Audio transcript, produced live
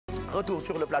retour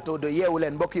sur le plateau de Yeewu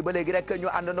Leen mbokk yi ba léegi rek ñu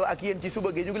àndandoo ak yéen ci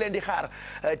suba gi ñu ngi leen di xaar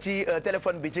ci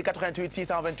téléphone bi ci 88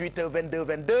 628 22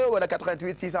 22 wala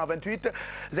 88 628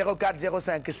 04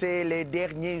 05 c'est les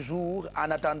derniers jours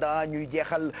en attendant ñuy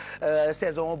jeexal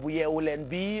saison bu Yeewu Leen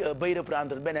bi bay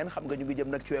reprendre beneen xam nga ñu ngi jëm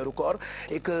nag ci weeru koor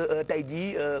et que tey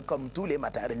jii comme tous les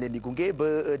matins dañ leen di gunge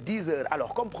ba 10 heures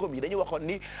alors comme promis dañu waxoon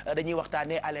ni dañuy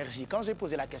waxtaanee allergie quand j'ai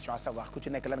posé la question à savoir ku ci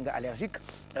nekk lan nga allergique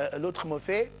l'autre me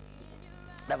fait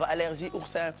dafa allergie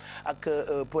oursin ak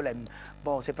pollen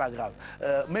bon c'est pas grave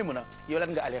Maïmouna yow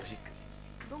lan nga allergique.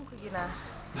 donc ginaar.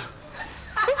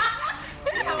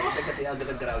 yaa gën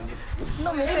a garaaw ñëpp.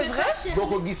 non mais c'est vrai. boo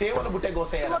ko gisee wala bu tegoo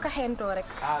sa yaram. su ma ko xeentoo rek.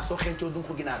 ah soo xeentoo du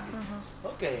ko ginaar bi.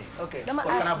 ok ok dama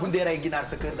kon xanaa bu dee rey ginaar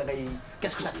sa kër da ngay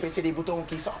qu'est-ce que ça te fait c'est des boutons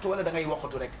qui sortent wala da ngay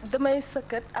waxatu rek. damay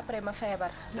sëkkat après ma feebar.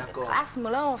 d'accord asthme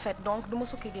la en fait donc du ma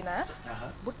sukki ginaar.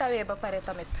 bu tawee ba pare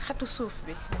tamit xetu suuf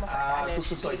bi. dama ko allergie suuf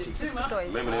su tooy si. suuf su tooy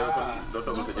si. même yow doo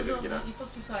togg sa jëkkër ginaar.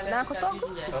 naa ko togg.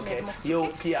 ok yow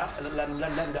Kia lan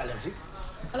nga allergique.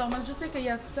 alors man je sais que y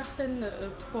a certaines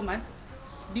pommades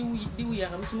diwu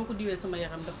yaram su ma ko diwee sama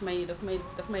yaram daf may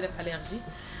def allergie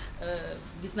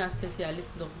gis naa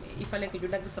spécialiste donc il fallait que ñu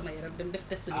dagg sama yaram dem def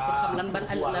test bi pour xam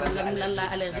lan laa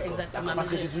allergie exactement. parce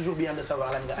que c'est toujours bien de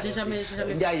savoir lan nga allergie. j'ai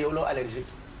jamais Ndiaye yow loo allergique.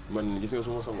 man gis nga su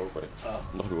ma sangoo ba pare.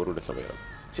 ndox bi warul des sama yaram.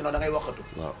 sinon da ngay waxatu.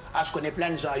 waaw je connais plein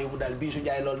de gens yu mu daal bii su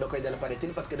Ndiaye loolu da koy dal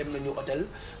paraît-il parce que dem nañu hôtel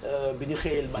bi ñu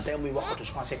xëyee le matin muy waxatu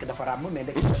je pensais que dafa ràmm mais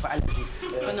ndekk dafa allergie.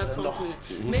 ndox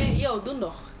mais yow du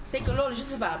ndox c'est que loolu je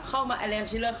sais pas xaw ma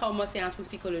allergie la xaw ma c'est un truc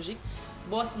psychologique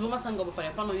bu ma sangoo ba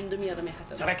pare pendant une demi-heure damay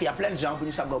xasal. c'est vrai qu'il y a plein de gens bu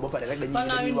ñu sangoo ba pare rek dañuy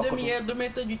pendant une demi-heure damay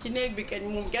tëju ci néeg bi kañ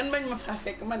moom kenn bañ ma faa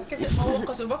fekk man kese ma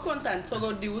wokkatu ba kontaan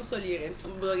soogoo diwu sol yére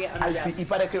bëggee am Alfi il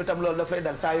paraît que yow tam loolu dafay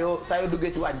dal saa yoo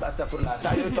duggee ci waañ ba astafurlah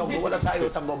saa yoo togg wala saa yoo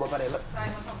sangoo ba pare la.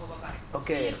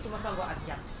 ok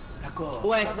d'accord.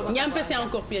 ouais ñampe c'est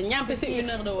encore pire ñampe c'est une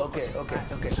heure de wokk. ok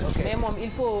mais moom il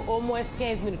faut au moins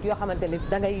 15 minutes yoo xamante ne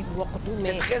da ngay wokkatu.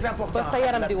 mais c'est très important ba sa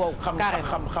yaram di wow.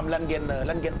 carrément xam lan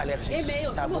ngeen allergie. mais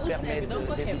yow ça vous permet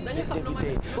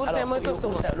d'éviter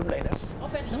alors lu mu lay def. en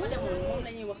fait dama demoon moom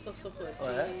la ñuy wax sox-soxeur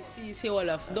si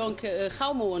wolof donc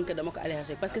xaw ma woon que dama ko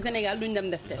allergique parce que Sénégal duñ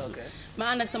dem def test. ma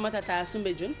ànd ak sama tata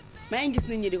Soumbédioune maa ngi gis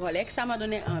nit ñi di ko lekk ça m'a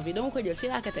donné envie dama ko jël fii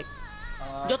laa ko teg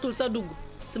jotul sa dugg.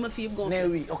 sama fii gonflé mais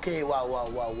oui ok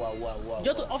waaw.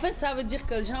 jotul en fait ça veut dire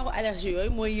que genre allergie yooyu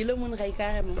mooy yi la mën rey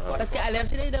carrément. parce que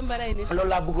allergie day dem ba rey nit. loolu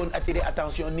laa bëggoon attirer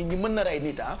attention nit ñi mën na rey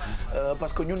nit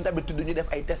parce que ñun d'habitude ñu def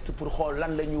ay tests pour xool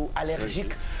lan la ñu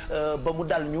allergique ba mu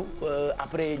dal ñu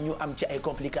après ñu am ci ay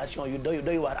complications yu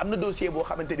doy waar am na dossier boo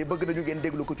xamante ni bëgg nañu ngeen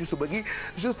déglu ko ci suba gi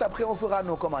juste après on fera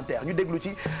nos commentaires ñu déglu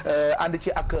ci ànd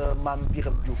ci ak Mame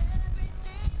Birame Diouf.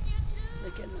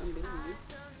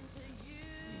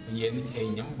 yenn ci ay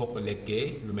ñam boo ko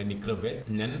lekkee lu mel ni crevette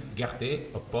nen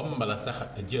gerte pomme mbala sax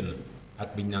jën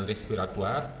ak biñ naan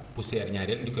respiratoire poussière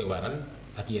ñaareel li koy waral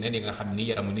ak yeneen yi nga xam ni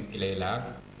yaramu nit ki lay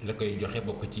laar la koy joxe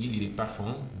bokk ci lii di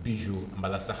parfum bijou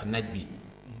mbala sax naaj bi.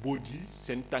 mbóot yi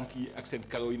seen tànk yi ak seen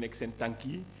karaw yi nekk seen tànk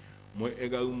yi mooy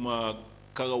également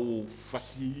karawu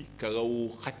fas yi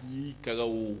karawu xaj yi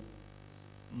karawu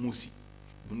muus yi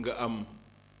mun nga am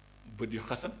bët yu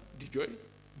xasan di jooy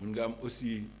mun nga am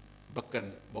aussi bakkan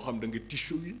boo xam da nga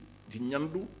tissu yi di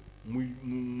ñandu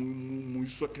muy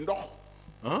sotti ndox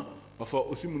parfois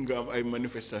aussi mun nga am ay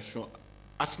manifestation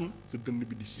asthme sa dënn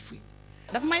bi di siffler.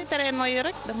 daf may tere nooyi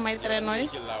rek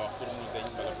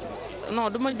non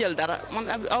du ma jël dara man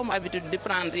aw ma habitude di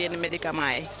prendre yenn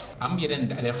médicaments yi. am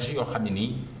yeneen allergie yoo xam ne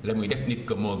nii la muy def nit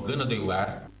que moo gën a doy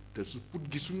waar. te su put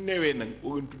gi su newee nag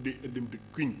boo leen tuddee œdème de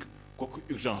Quincke kooku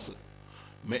urgence la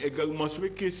mais également su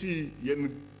fekkee si yenn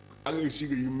allergie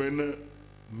yu mel na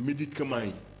médicaments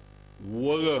yi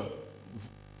wala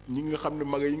ñi nga xam ne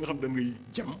maga yi nga xam ne dangay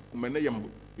jam ku mel na yemb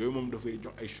yooyu moom dafay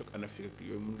jox ay choc anaphylactique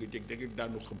yooyu mun nga jeg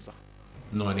daanu xam sax.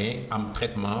 noonee am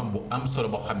traitement bu am solo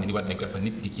boo xam ne ni war nañ ko dafa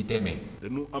nit ki ci téeméer.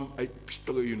 dañu am ay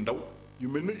pistolet yu ndaw yu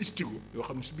mel na stylo yoo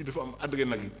xam ne si biir dafa am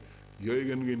adrénaline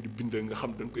yooyu ngeen di bind nga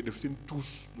xam dañ koy def seen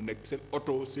tuus mu nekk seen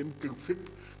oto seen kër fépp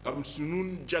nga xam su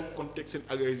ñun jànkoonteeg seen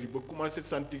allergie ba commencé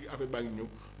sentir affaire baa ngi ñëw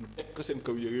ñu teg ko seen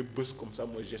kaw yére bës comme ça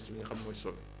mooy geste bi nga xam mooy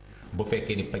solo. bu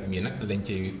fekkee ni paj mi nag lañ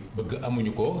cee bëgg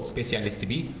amuñu ko spécialiste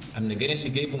bi am na geneen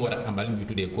liggéey bu mu war a amal ñu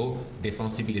tuddee ko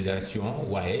désensibilisation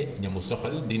waaye ñamu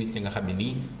soxal di nit ñi nga xam ne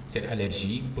nii seen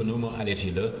allergie pneumo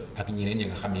allergie la ak ñeneen ñi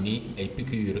nga xam ne nii ay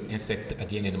piqûre insecte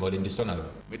ak yeneen moo leen di sonal.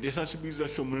 mais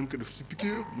désensibilisation mën nañ ko def si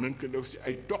piqûre mën nañ ko def si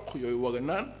ay toq yooyu war a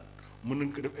naan mën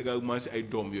nañ ko def également si ay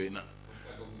doom yooyu naan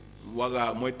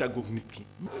voilà mooy tàggoog nit ki.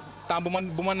 temps bu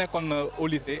ma nekkoon au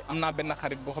lycée am naa benn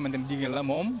xarit boo xamante ni jigéen la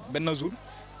moom benn jour.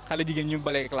 xale jigéen ñu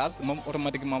balee classe moom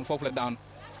automatiquement foofu la daanu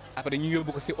après ñu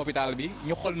yóbbu ko si hôpital bi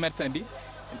ñu xool médecin bi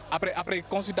après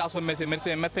consultation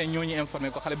médecin ñoo ñu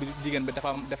informé ko xale bi jigéen bi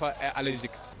dafa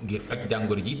allergique. ngir faj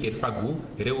jàngoro ji te faggu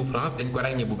réewu France dañ ko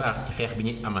ràññee bu baax ci xeex bi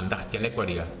ñuy amal ndax ca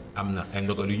l'école ya am na ay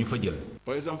ndogal yu ñu fa jël.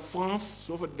 par exemple France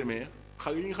soo fa demee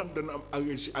xale yi nga xam dana am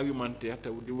allergie alimentaire te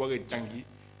di war a jàngi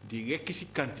di rekk ci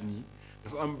cantine yi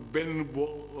dafa am benn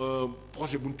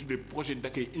projet bu ñu tuddee projet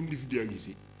d'accueil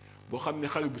individualisé boo xam ne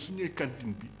xale bi su ñëwee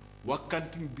cantine bi waa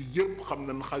cantine bi yëpp xam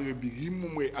nañ xale bi lii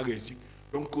moom mooy allergique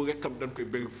donc rekkam dañ koy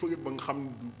bëri fële ba nga xam ne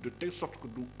de telle sorte que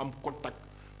du am contact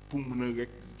pour mën a rek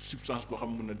substance boo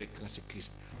xam mën a déclencher crise.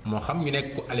 moo xam ñu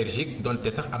nekk ko allergique donte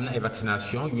sax am na ay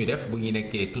vaccination ñuy def bu ñuy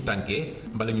nekkee tuutànke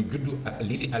mbala ñu judd ak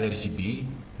lii di allergie bi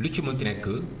lu ci mënti nekk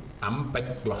am paj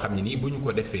yoo xam ne nii bu ñu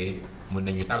ko defee mën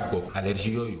nañu tàggoog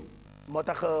allergie yooyu. moo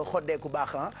tax xoddeeku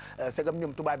baax segam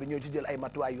ñoom tubaab bi ñoo ci jël ay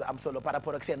matuwaay yu am solo par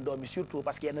rapport ak seen doom yi surtout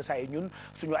parce que yenn saa yi ñun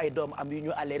suñu ay doom am yu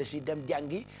ñu allergie dem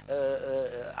jàngi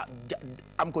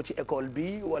am ko ci école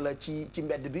bi wala ci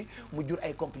mbedd bi mu jur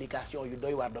ay complications yu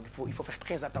doy waar donc il faut faire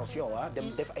très attention dem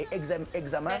def ay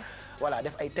examen voilà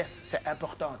def ay tests c'est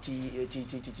important ci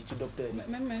docteur yi.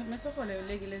 mais soo xoolee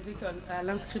léegi les écoles à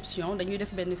l'inscription dañuy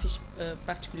def benn fiche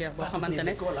particulière boo xamante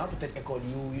ne peut-être école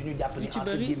yu ñu jàpp ni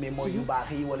entre guillemets mooy yu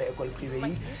baax yi wala école privé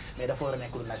yi mais dafa war a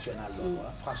nekk lu national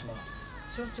franchement.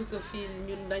 surtout que fii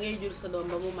ñun da ngay jur sa doom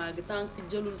ba mu màgg tant que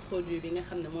jëlul produit bi nga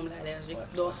xam ne moom la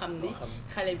allergique doo xam ni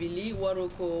xale bi lii waru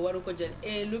ko jël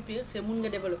et le pire c'est mun nga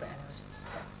développer allergie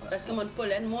parce que man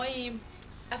pollen mooy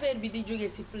affaire bi di jógee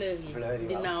ci fleurs yi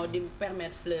di naaw di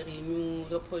permettre fleurs yi ñu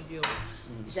reproduire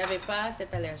j'avais pas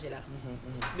cette allergie là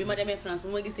bi ma demee France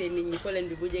bu ma gisee nit ñi pollen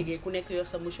bi bu jegee ku nekk yor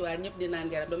sa mouchoir ñëpp di naan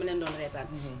garab dama leen doon reetaan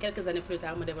quelques années plus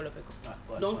tard ma développé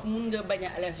ko donc mun nga bañ a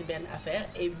allergie benn affaire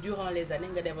et durant les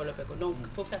années nga développé ko donc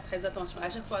faut faire très attention à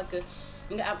chaque fois que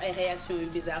nga am ay réactions yu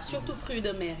bizarres surtout fruits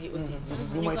de mer yi aussi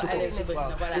ñu ko allergie bëri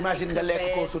na voilà imagine nga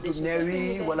lekk ko surtout neew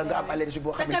yi wala nga am allergie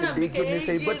boo xamante ni day génne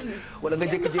say bët wala nga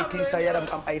jékki-jékki sa yaram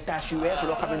am ay taches yu weex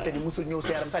loo xamante ni musul ñëw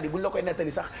sa yaram c'est-à-dire bu ñu la koy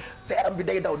nettali sax sa yaram bi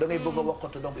day daw da ngay bëgg a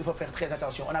waxatu donc il faut faire très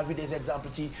attention on a vu des exemples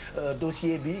ci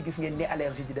dossier bi gis ngeen ne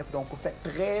allergie di def donc faites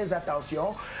très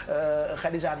attention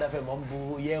Khadija Dafe moom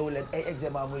bu yeewu leen ay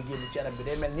eczéma mooy génn ci yaram bi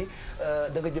day mel ni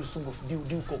da nga jël sunguf diw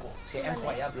koko c'est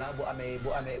incroyable boo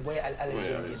amee booy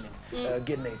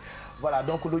génne voilà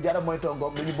donc lu jara mooy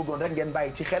tongoog dañu bëggoon rek ngeen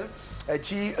bàyyi ci xel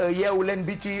ci yeewu leen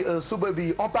bi ci suba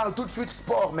bi on parle tout de suite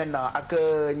sport maintenant ak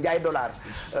Ndiaye Dollar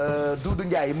Doudou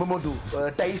Ndiaye Mamadou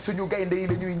tey suñu gaynde yi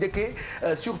la ñuy njëkkee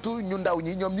surtout ñu ndaw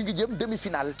ñi ñoom ñu ngi jëm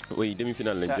demi-finale. oui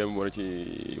demi-finale lañ jëm war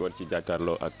ci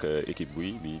jàkkaarloo ak équipe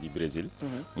bi di Brésil.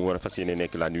 mu war a fas yéene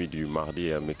nekk la nuit du mardi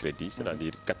mercredi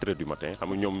c'est-à-dire 4 heures du matin xam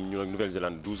nga ñoom ñu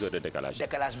Nouvelle-Zélande 12 heures de décalage.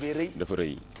 décalage bi rëy. dafa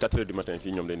rëy 4 heures du matin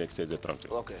fii ñoom day nekk 16h30.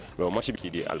 ok bon match bi kii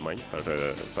di Allemagne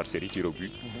par série tir au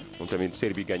but. moom tamit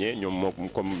Serbie gagné ñoom moom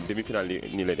comme demi-finale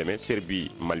nii lay demee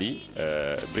Serbie Mali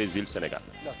Brésil Sénégal.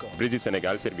 d'accord Brésil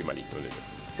Sénégal Serbie Mali loolu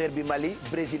la. Serbie Mali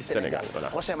Brésil Sénégal voilà.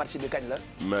 prochain match bi kañ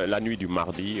la. la nuit du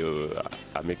mardi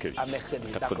à mercredi. à mercredi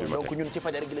d'accord donc ñun ci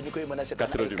fajar gi la ñu koy mën a seetaan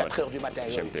 4 heures du matin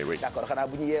yooyu. d'accord xanaa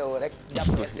bu ñu yeewoo rek jàpp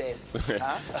RTS.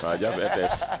 waaw jàpp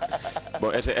RTS bon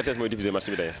RTS mooy diffuser match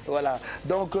bi d'ailleurs. voilà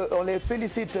donc on les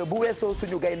félicite bu weesoo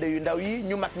suñu gaynde yu ndaw yi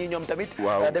ñu mag ñi ñoom tamit.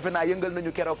 waaw defe naa yëngal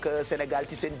nañu keroog Sénégal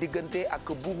ci seen diggante ak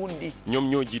Burundi. ñoom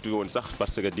ñoo jiitu woon sax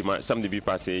parce que dimanche samedi bi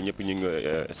passé ñëpp ñu ngi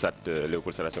stade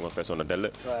Léopold Sédar Senghor feesoon na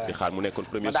dell. di xaar mu nekkoon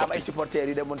première sortie. ay supporters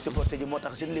yi demoon supporter ji moo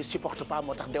tax je ne les supporte pas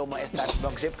moo tax dew ma stade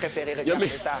donc j'ai préféré regarder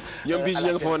ça. ñoom bii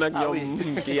ñu nga fa woon ak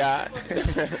ñoom kii yaa.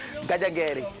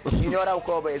 gajangeer yi ñoo raw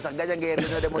Koobay sax gajangeer yi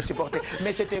ñoo demoon supporter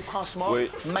mais c'était franchement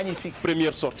magnifique.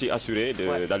 première sortie assurée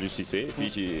de d'Aliou Cissé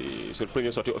fii ci sur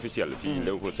première sortie officielle. fii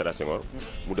Léopold Sédar Senghor.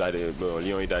 mu daal di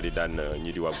Lions yi daal di daan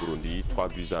ñii di waa Burundi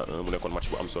 3-1 mu nekkoon match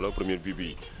bu am solo premier but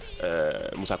bi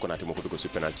Moussa Konaté moo ko dugal sur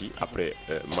penalty après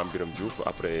Mame Biram Diouf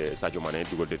après Sadio Mané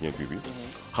dugal dernier but bi.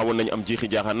 xawoon nañu am jiixi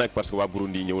jaaxaan nag parce que waa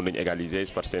Burundi ñëwoon nañu égaliser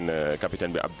par seen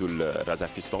capitaine bi Abdoul Razak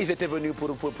Fiston. ils étaient venus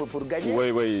pour gagner.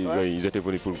 oui ils étaient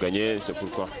venus pour gagner c'est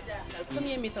pourquoi.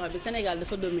 premier mi-temps bi Sénégal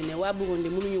dafa dominé waa Burundi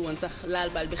mënuñu woon sax laal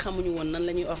bal bi xamuñu woon nan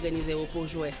la ñuy organiser woo pour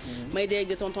jouer. may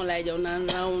dégg tonton Laye Diaw naan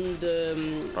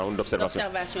round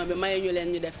d'observation bi mayu ñu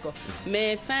leen ñu def ko.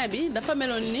 mais fin bi dafa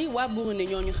meloon ni waa Burundi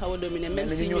ñoo ñu xaw a dominé. même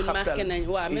si ñun marqué nañ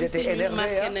waaw même si ñun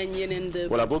marqué nañ yeneen deux.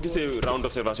 voilà boo gisee round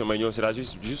d'observation may ñëw c'est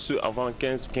juste avant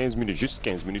 15 minutes juste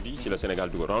 15 minutes yi ci la Sénégal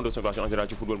dugal round d'observation en général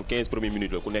ci football bu 15 premières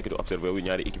minutes la ku nekk di observé wu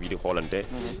ñaari équipe yi di xoolante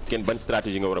kenn ban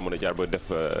stratégie nga war a mën a jaar ba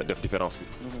def différence bi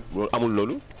loolu amul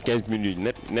loolu 15 minutes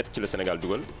net ci la Sénégal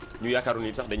dugal ñu yaakaaru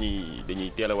ni sax dañuy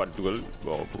teel a waat dugal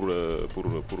bon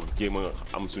pour jéem a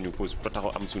am suñu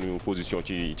taxaw am suñu position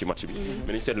ci match bi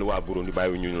mais nañu seetlu waa Burundi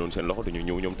bàyyi ñu noonu seen loxo dañu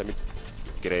ñëw ñoom tamit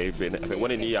créé benn affaire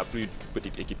wane ni y a plus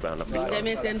petite équipe en Afrique.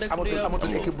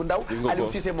 amatul équipe bu ndaw. Aliou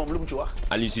Cissé moom lu mu ci wax.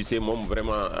 Aliou Cissé moom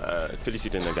vraiment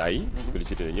félicité na gars yi.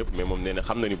 félicité na ñëpp mais moom nee na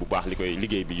xam na ni bu baax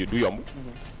liggéey bi du yomb.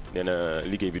 nee na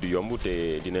liggéey bi du yomb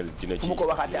te dina ci. fu mu ko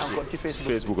waxaatee encore ci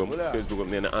Facebook am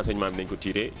nee na enseignement bi nañ ko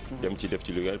tiré. dem ci def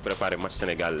ci liggéey préparé match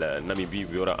Sénégal Namibie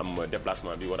bi war a am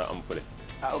déplacement bi war a am fële.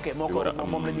 ah ok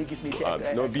moom la ñuy gis nii ci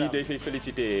non bii day fay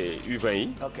félicité U20 yi.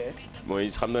 ok mooy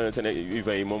xam na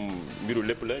U20 yi moom mbiru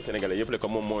lépp la Sénégalais yëpp la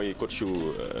comme moom mooy coach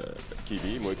kii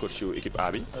bi mooy coach équipe A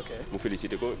bi. mu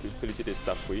félicité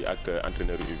staff yi ak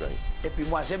entraîneur U20 yi. et puis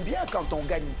moi j'aime bien quand on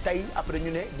gagne tey après ñu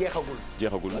ne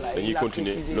jeexagul. dañuy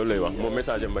continuer loolu lay wax moom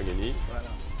message am ba ngi nii.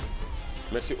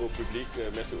 merci au public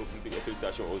et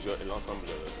félicitations aux joueurs et l'ensemble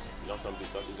du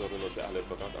staff. Ils ont renoncé à leurs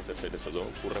vacances en cette fin de saison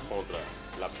pour répondre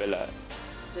à l'appel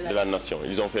de la nation.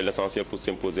 Ils ont fait l'essentiel pour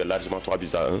s'imposer largement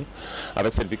 3-1.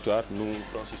 Avec cette victoire, nous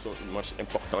franchissons une marche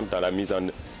importante dans la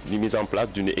mise en place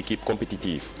d'une équipe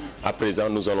compétitive. À présent,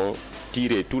 nous allons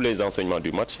tirer tous les enseignements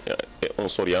du match et on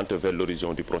s'oriente vers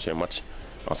l'horizon du prochain match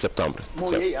en septembre.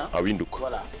 À Windhoek.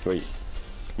 Voilà. Oui.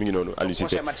 mi ngi noonu Aliou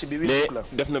Cissé mais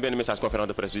def na benn message conférence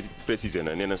de presse bi précisé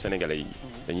na nee na Sénégalais yi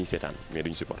dañuy seetaan mais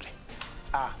duñu supporter.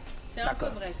 c'est un peu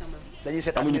vrai quand même. dañuy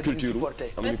seetaan amuñu culture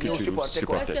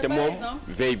supporter te moom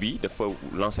veille bi dafa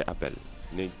lancer appel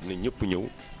ne ñëpp ñëw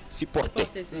supporter.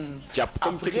 jàpp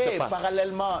comme ce qui se passe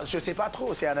parallèlement je sais pas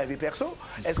trop c'est un avis perso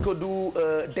est-ce que du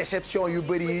déception yu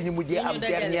bëri yi ñu mujjee am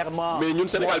dernièrement. mais ñun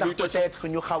Sénégal buy toj peut-être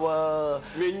ñu xaw a.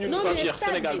 mais ñun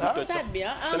Sénégal buy toj stade bi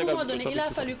à un moment donné il a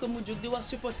fallu que mu jóg di wax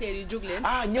supporters yi jóg leen.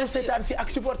 ñëw seetaan si ak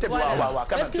supporter bi. waaw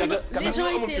parce que les gens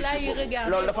étaient là ils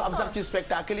regardaient. loolu dafa am sax ci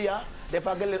spectacle yi des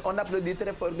fois nga leen on applaudit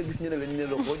très fort nga gis ñu ne la ñu ne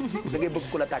la ko da ngay bëgg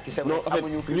ku la tàkki c'est vrai.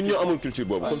 amuñu ñun ñoo amul culture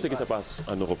boobu comme ce qui se passe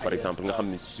en Europe par exemple nga xam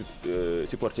ni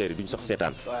supporter yi duñu sax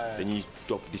seetaan dañuy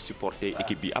toog di supporter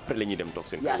équipe bi après la ñuy dem toog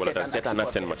seen kër wala daal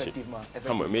seetaanaat seen match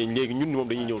xam nga mais léegi ñun moom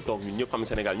dañuy ñëw toog ñun ñëpp xam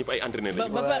Sénégal ñëpp ay entraîneur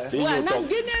lañu dañuy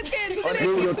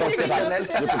ñëw toog seetaan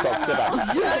ñëpp toog seetaan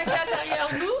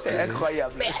c'est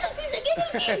incroyable mais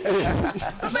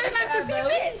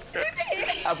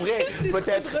après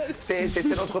peut-être c'est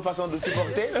notre façon de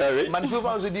supporter man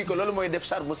souvent je dis que loolu mooy def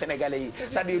charme sénégalais yi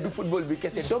c'est-à-dire du football bi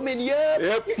kese domaine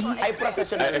yëpp ay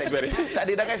professionnels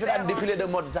c'est-à-dire da ngay seetaan défilé de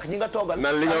mode sax ñi nga toogal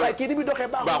waaye kii ni muy doxee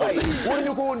baaxul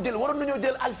waruñu ko woon jël waroon nañoo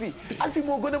jël Alfi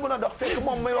moo gën a mën a dox fekk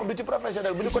moom may wax du ci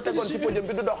professionnel bu ñu ko tegoon ci podium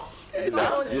bi du dox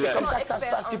c'est comme ça que ça se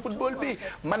passe ci football bi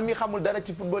man mi xamul dara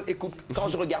ci football écoute quand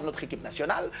je regarde notre équipe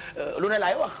nationale lu ne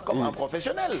laay wax comme un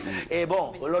professionnel et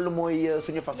bon loolu mooy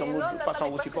suñu façon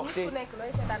wu supporter ku nekk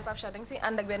looy seetaan Pape Cheikh da nga siy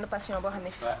ànd ak benn passion boo xam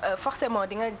ne forcément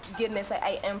di nga génne sa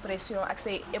ay impression ak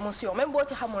say émotion même boo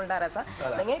ci xamul dara sax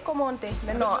da ngay commenter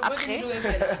mais non après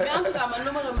mais en tout cas man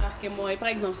lu ma remarqué mooy par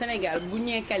exemple Sénégal bu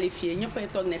ñee qualifié ñëppay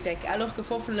toog ne tekk alors que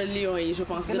foofu la Lions yi je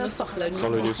pense gën a soxla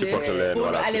ñu supporter leen pour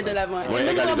aller de l'avant mooy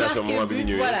égalisation moment bi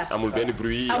ñu ñëwee amul benn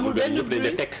bruit amul benn ñëpp dañ ne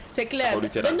tekk c'est clair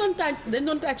dañ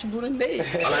doon tàcc Burundi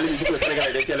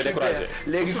Sénégal day teel a découragé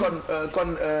léegi kon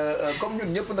comme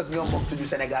ñun ñëpp nag ñoom moom suñu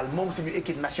Sénégal moom suñu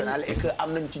équipe nationale et que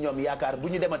am nañ ci ñoom yaakaar bu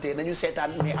ñu dematee nañu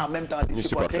seetaan mais en même temps di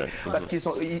supporter parce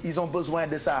qu'ils ont besoin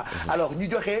de ça alors ñu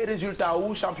joxe résultat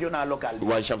wu championnat local bi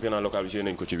waaye championnat local bi joué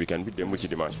nañ ko ci week-end bi démb ci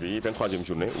dimanche bi 23e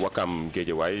journée Wakam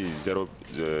Guédiawaye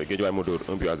Guédiawaye moo dóor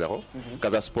 1-0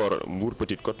 Casa Sport Mbour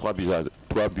Petite Côte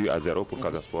 3-0 pour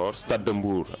Casa Sport Stade de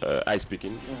Mbour AS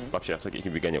Pikine Pape Cheikh sax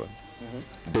équipe bi gagné woon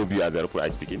 2-0 pour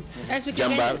AS Pikine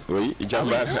Jambar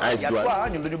AS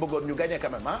Douane ñun dañu bëggoon ñu gagné quand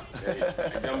même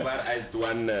Jambar AS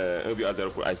Douane 1-0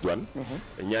 pour AS Douane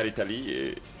ñaari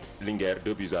tali Linguère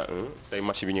 2-1 tey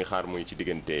match bi ñuy xaar muy ci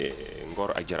diggante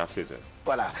Ngor ak Jaraaf 16h.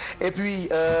 voilà et puis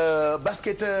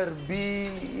basketteur bi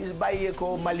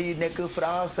bàyyeekoo Mali nekk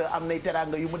France am nay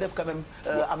teraanga yu mu def quand même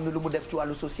am na lu mu def ci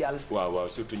wàllu social. waaw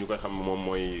surtout ñu koy xam moom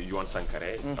mooy Yohan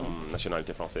Sankaré. am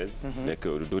nationalité française. nekk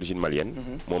d'origine malienne.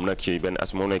 moom nag ci benn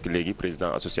moom nekk léegi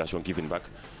président association Giving Back.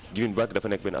 Giving Back dafa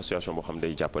nekk benn association boo xam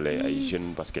day jàppale ay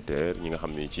jeunes basketteurs ñi nga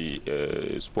xam ne ci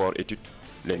sport étude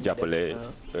leen jàppale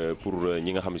pour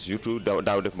ñi nga xam ne surtout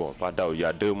daaw def bon pas daaw il y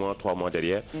a 2 mois 3 mois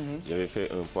derrière. J'avais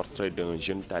fait un portrait d'un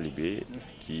jeune talibé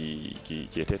qui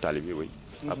était talibé oui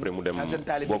après mu dem jeune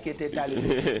talibé qui était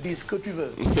talibé dis ce que tu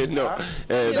veux. non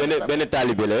benn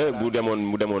talibé la bu demoon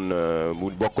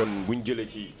mu bokkoon bu ñu jëlee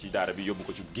ci daara bi yóbbu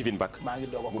ko ci giving back.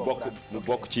 mu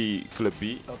bokk ci club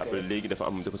bi. après léegi dafa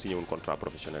signé woon contrat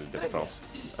professionnel de France.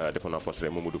 defoon naa portrait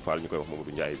Mamadou Fall ñu koy wax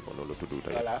Mamadou Ndiaye noonu la tudd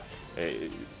tey.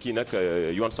 kii nag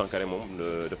Yohan Sankare moom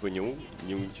dafa ñëw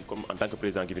ci comme en tant que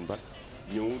président giving back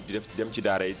ñëw di dem ci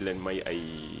daara yi di leen may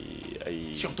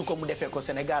ay. surtout comme mu defee ko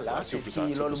Sénégal ah. surtout ça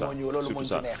loolu moo ñu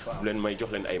ci neex waaw. bu leen may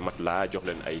jox leen ay matelas jox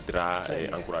leen ay drap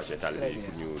et encouragé talibé yi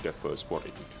pour ñu def sport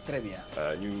et tout. très bien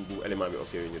ñu bu élément bi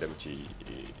ok ñu dem ci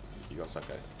Yohan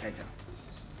Sankare.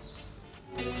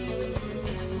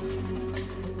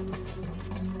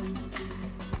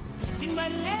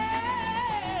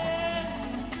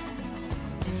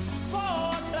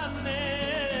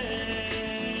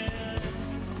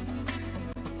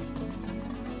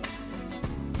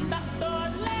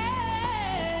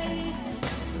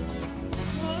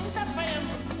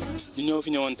 ñu ñëw fi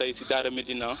ñëwoon tey ci Daara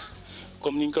Médina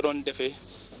comme ni ñu ko doon defee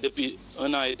depuis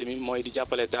 1 an et demi mooy di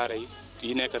jàppale daara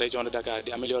yi nekk région de Dakar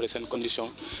di améliorer seen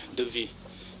condition de vie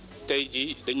tey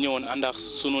jii dañ ñëwoon ànd ak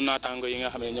sunu naataango yi nga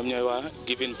xam ne ñoom ñooy waa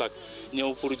Giving Back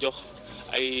ñëw pour jox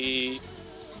ay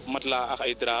matelas ak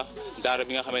ay drap daara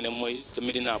bi nga xamee ne mooy te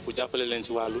Médina pour jàppale leen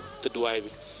ci wàllu tëdduwaay bi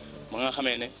ba nga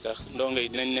xamee ne tax ndongo yi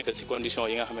dinañ nekk ci condition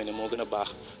yi nga xamee ne moo gën a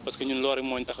baax parce que ñun loolu rek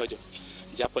moo ñu tax a jóg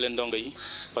jàppale ndongo yi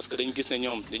parce que dañu gis ne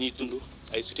ñoom dañuy dund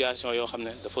ay situation yoo xam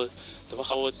ne dafa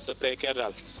xaw a précaire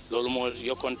daal loolu moo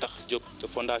yokkoon tax jóg te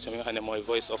fondation bi nga xam ne mooy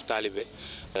Voice of Talibé.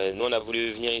 Nous on a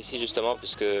voulu venir ici justement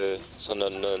puisque sur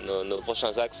nos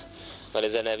prochains axes dans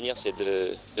les années à venir c'est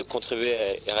de contribuer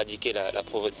à éradiquer la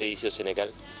pauvreté ici au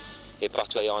Sénégal et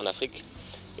partout ailleurs en Afrique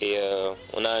et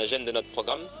on a un jeune de notre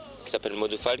programme qui s'appelle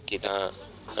Modou Fall qui est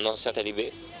un ancien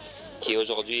talibé qui est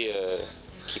aujourd'hui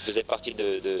qui faisait partie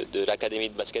de l'académie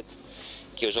de basket,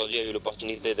 qui aujourd'hui a eu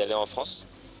l'opportunité d'aller en France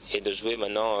et de jouer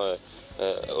maintenant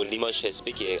au Limoges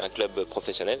CSP, qui est un club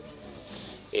professionnel.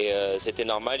 Et c'était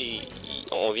normal,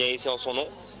 on vient ici en son nom,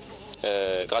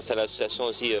 grâce à l'association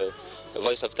aussi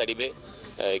Voice of Talibé,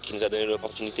 qui nous a donné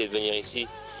l'opportunité de venir ici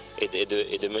et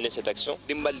de mener cette action.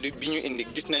 dimbal bi ñu indi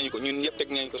gis nañu ko ñun ñëpp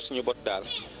teg nañu ko suñu bot daal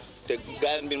te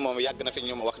gaal bi moom yàgg na fi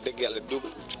ñu ma wax dëgg yàlla du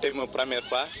tey ma première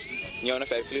fois. ñëw na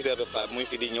fi ay plusieurs de fois muy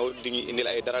fi di ñëw di ñu indil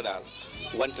ay dara daal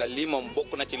wante la lii moom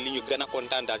bokk na ci li ñu gën a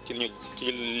kontaan daal ci li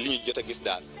ñu jot a gis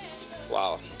daal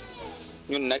waaw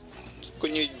ñun nag ku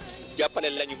ñuy jàppale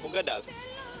la ñu bëgg daal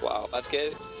waaw parce que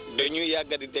dañuy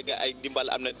yàgg di dégg ay dimbal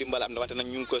am na wante nag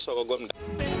ñu ngi koy soog a gom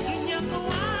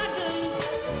daal.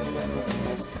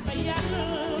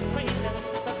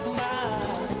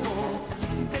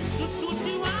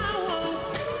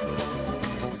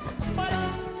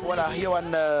 voilà Yeewu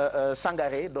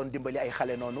Sankare doon dimbali ay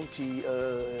xale noonu ci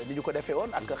ni ñu ko defee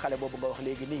woon ak xale boobu nga wax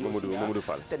léegi nii. Mamadou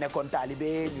Fall te nekkoon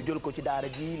taalibe ñu jël ko ci daara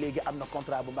ji léegi am na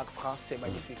contrat bu mag France c'est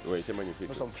magnifique. oui c'est magnifique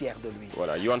nous sommes fiers de lui.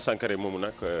 voilà Yeewu Sankare moomu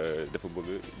nag dafa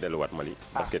bëgg delluwaat Mali.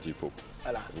 basket il faut.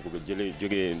 voilà bu bëgg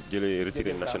jëlee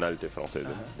retiré nationalité française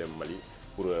dem Mali.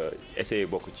 pour essayer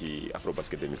bokk ci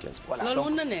Afrobasket 2015. voilà loolu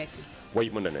mën na nekk. oui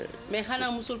mën na ne. mais xanaa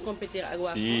musul compétir ak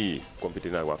waa France. si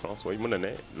compétir ak waa France oui mën na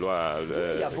ne loi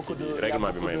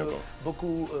règlement bi may na ko.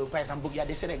 beaucoup par exemple il y a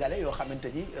des Sénégalais yoo xamante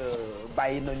ni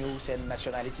bàyyi nañu seen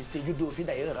nationalité te juddoo fi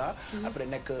d'ailleurs ah. après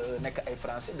nekk ay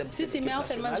Français. dem si mais en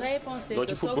fait man j'avais pensé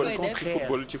que soo koy def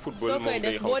ci football soo koy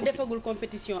def boo defagul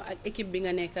compétition ak équipe bi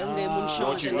nga nekkal. ngay mun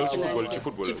changer nationalité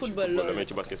ci football loolu mais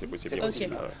ci basket c'est possible.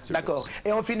 ok d'accord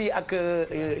et on finit ak.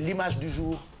 l'image du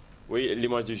jour. oui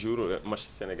l'image du jour match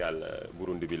Sénégal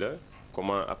Burundi bi la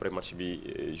comment après match bi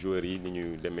joueurs yi ni ñu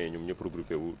demee ñoom ñëpp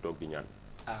regroupé wu toog di ñaan.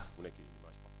 mu nekk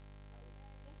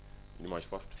une image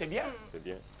forte. c'est bien c'est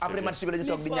bien. après match bi la ñu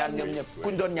toog di ñaan ñoom ñëpp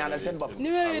kuñ doon ñaanal seen bopp.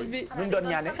 numéro 8 bi nuñ doon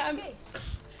ñaane.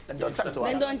 dañ doon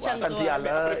sant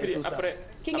yàlla et tout ça.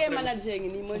 ki ngay manager ngi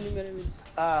nii mooy numéro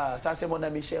 8. ça c'est mon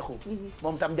ami Cheikhou.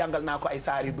 moom tam jàngal naa ko ay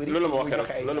saar yu bëri. loolu moo wax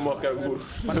keroog Mbour.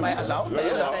 man maay agent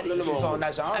je suis son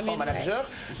agent son manager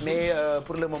mais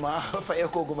pour le moment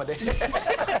fayekoo gu ma de.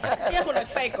 Cheikhou nag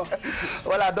fay ko.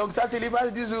 voilà donc ça c'est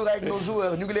l'image du jour avec nos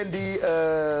joueurs ñu ngi leen di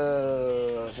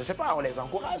je sais pas on les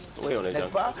encourage. oui on les n'est-ce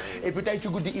pas et puis tey ci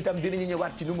guddi itam dinañu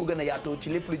ñëwaat ci nu mu gën a yaatoo ci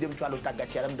lépp lu jëm ci wàllu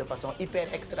tàggat yaram de façon hyper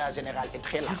extra générale et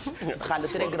très large. ce sera le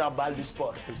très grand bal du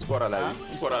sport. sport à la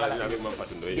vie avec Mame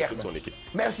Fatou Ndoye et toute son équipe.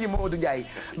 merci Mamadou Ndiaye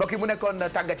mbokk yi mu nekkoon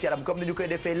tàggat yaram comme ni ñu koy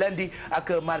defee lundi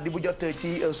ak mardi bu jot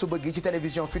ci suba gi ci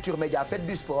télévision Futur Média faites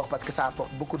du sport parce que ça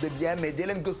apporte beaucoup de bien mais dee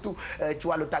leen gëstu ci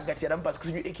wàllu tàggat yaram parce que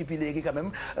suñu équipe yi léegi quand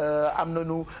même am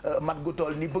nañu mat gu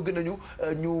tool ni bëgg nañu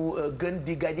ñu gën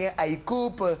di gagner ay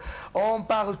coupe on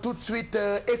parle tout de suite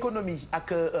économie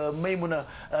ak Maymouna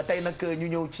tey nag ñu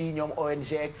ñëw ci ñoom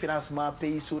ONG ak financement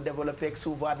pays sous-développé ak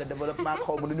sous voie de développement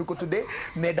xaw ma nu ñu ko tuddee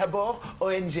mais d'abord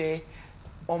ONG.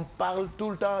 On parle tout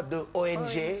le temps de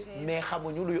ONG mais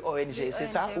xamuñu luy ONG c'est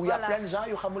ça ou il y a plein de gens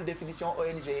yu xamul définition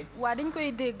ONG. waaw dañ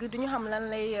koy dégg duñu xam lan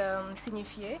lay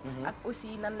signifier. ak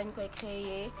aussi nan lañ koy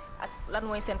créer ak lan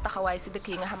mooy seen taxawaay ci dëkk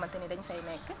yi nga xamante ni dañ fay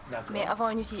nekk. mais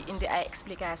avant ñu ciy indi ay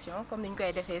explications comme ni ñu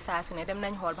koy defee saa su ne dem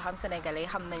nañ xool ba xam sénégalais yi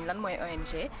xam nañ lan mooy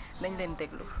ONG nañ leen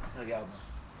déglu. ndax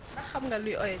xam nga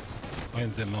luy ONG.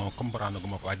 ONG non comprendre gu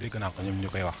ma ko waaye dégg naa ko ñoom ñu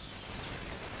koy wax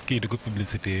kii di ko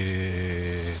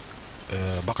publicité.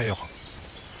 Bakayoko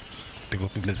te ko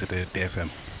publicité TFM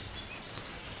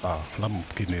waaw lan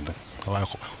kii nii nag waaye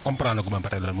comprendre gu ma ba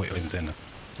tey lan mooy ONG nag.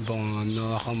 bon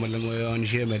noo xam lan mooy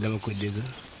ONG mais dama ko dégg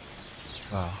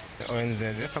waaw. ONG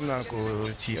de xam naa ko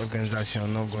ci organisation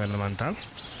non gouvernementale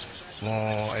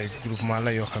moo ay groupement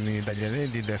la yoo xam ne dajale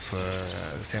di def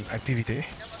seen activité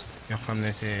yoo xam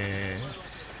ne c'est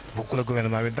bokkul la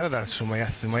gouvernement bi dara daal su ma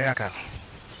yaakaar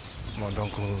bon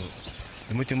donc.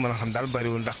 li ma ci mën a xam daal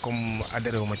bariwul ndax comme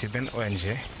adhéré wu ma ci benn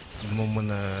ONG du ma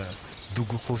mën a dugg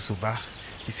xuus bu baax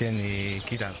ci seen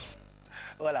kii daal.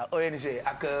 voilà ONG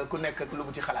ak ku nekk ak lu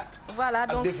mu ci xalaat. voilà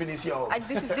donc définition ak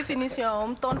définition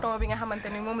am tonton bi nga xamante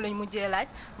ni moom lañ mujjee laaj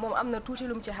moom am na tuuti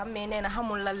lu mu ci xam mais nee na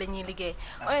xamul lan la ñuy liggéey.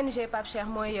 ONG Pape Cheikh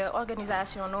mooy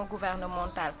organisation non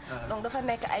gouvernementale. donc dafa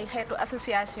nekk ay xeetu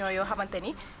association yoo xamante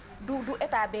ni. du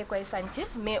état bee koy sanc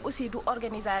mais aussi du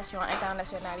organisation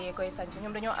internationale yee koy sanc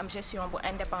ñoom dañoo am gestion bu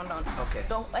indépendante.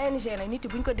 donc ONG nag nit yi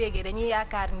bu ñu ko déggee dañuy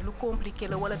yaakaar ni lu compliqué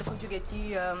la wala dafa jóge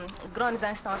ci grandes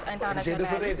instances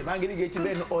internationales. maa ngi liggéey ci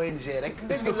benn ONG rek.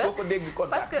 dëgg la foo ko dégg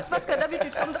kontaan parce que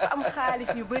d'habitude comme dafa am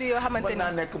xaalis yu bëri yoo xamante ni. mën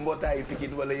naa nekk mbootaayu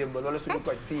Pikine wala Yëmbal wala suñu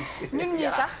koñ fii. ñun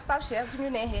ñii sax Pape Cheikh suñu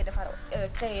neexee defar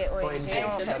créer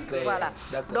ONG. voilà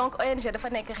donc ONG dafa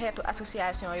nekk xeetu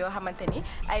association yoo xamante ni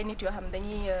ay nit yoo xam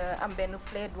dañuy. am benn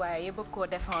plaidoyer bëgg koo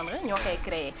défendre ñoo koy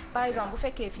créer par exemple bu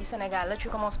fekkee fii Sénégal la tu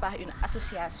commences par une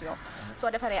association soo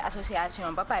defaree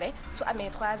association ba pare su amee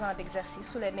 3 ans d'exercice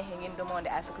su leen neexee ngeen demander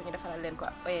à ce que ñu defaral leen ko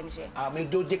ONG. mais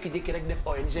doo jékki-jékki rek def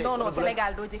ONG. non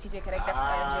Sénégal doo jékki-jékki rek def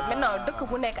ONG maintenant dëkk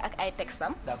bu nekk ak ay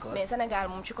textam mais Sénégal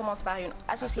moom tu commences par une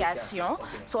association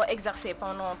soo exercer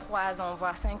pendant 3 ans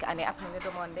voire 5 années après nga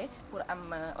demander pour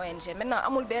am ONG maintenant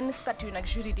amul benn statut nag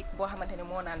juridique boo xamante ne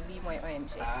moo naan lii mooy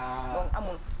ONG donc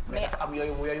amul. mais dafa am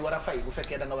yooyu war a fay bu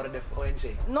fekkee da nga war a def ONG.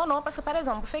 non parce que par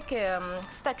exemple bu fekkee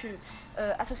statut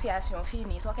association fii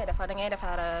nii soo koy defar da ngay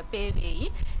defar PV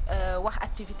yi wax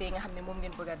activités yi nga xam ne moom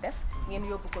ngeen bëgg a def ngeen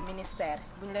yóbbu ko ministère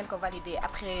bu ñu leen ko valider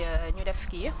après ñu def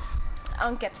kii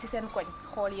enquête ci seen koñ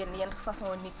xool yéen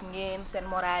façon nit ngeen seen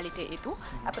moralité et tout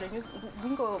après ñu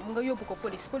buñ ko nga yóbbu ko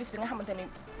police bi nga xamante ni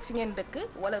fi ngeen dëkk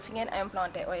wala fi ngeen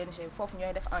implanté ONG foofu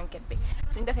ñooy def enquête bi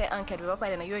suñu defee enquête bi ba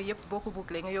pare nag yooyu yëpp boo ko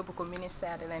bouclé nga yóbbu ko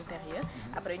ministère de l'intérieur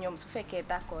après ñoom su fekkee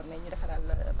d'accord ne ñu defaral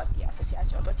papier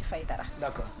association doo ci fay dara.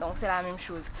 D'accord. donc c'est la même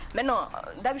chose maintenant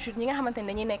d'habitude ñi nga xamante ne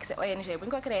dañuy nekk ci ONG bu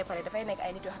ñu ko créé pare dafay nekk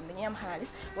ay nit yoo xam ne dañuy am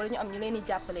xaalis wala ñu am ñu leen di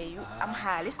jàppale yu am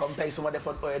xaalis. comme tey su ma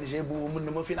defoon ONG bu mën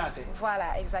na ma financer.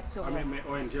 voilà exactement. mais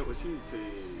ONG aussi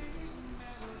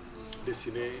c'est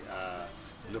destiné à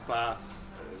ne pas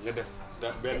nga def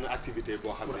benn activité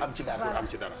boo xam ne pour am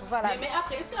ci dara. voilà mais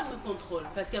après est-ce que am na contrôle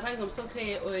parce que par exemple soo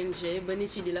créé ONG ba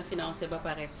nit yi di la financer ba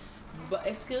pare ba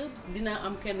est-ce que dina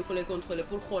am kenn ku lay contrôler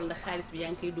pour xool ndax xaalis bi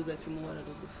yaa ngi koy dugal fi mu war a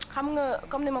dugg. xam nga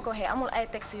comme ni ma ko waxee amul ay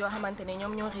textes yoo xamante ne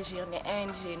ñoom ñoo régir ne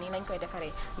ONG nii lañ koy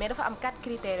defaree mais dafa am 4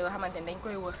 critères yoo xamante ne dañ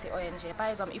koy wër ci ONG par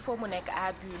exemple il faut mu nekk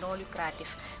à but non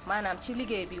lucratif maanaam ci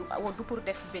liggéey bi du pour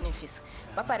def bénéfice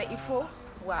ba pare il faut.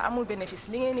 waaw amul bénéfice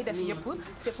li ngeen di def yëpp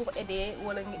c'est pour aider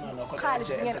wala xaalis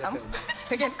bi ngeen am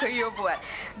da ngeen koy yóbbuwaat.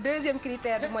 deuxième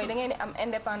critère bi mooy da ngeen di am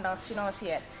indépendance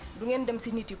financière du ngeen dem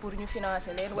ci nit yi pour ñu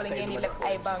financer leen wala ngeen di leb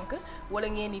ay banque wala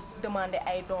ngeen di demander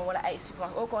ay dons wala ay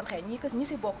subventions au contraire ñi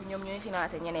ci bokk ñoom ñooy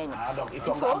financer ñeneen ñi. donc il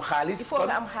faut nga am xaalis il faut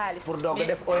nga am xaalis pour doog a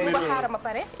def ONG. mais xaaral ma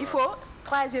pare il faut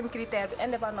troisième critère bi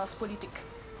indépendance politique.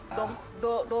 donc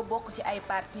doo bokk ci ay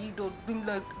parti duñ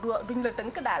la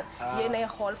tënk daal. yéenay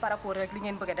xool par rapport rek li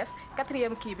ngeen bëgg a def.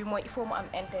 quatrième kii bi mooy il faut mu am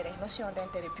intérêt notion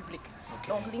d'intérêt public.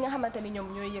 donc li nga xamante ni ñoom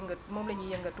ñooy moom la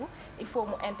ñuy yëngatu il faut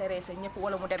mu intéresser ñëpp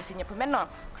wala mu dem ci ñëpp maintenant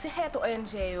ci xeetu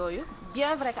ONG yooyu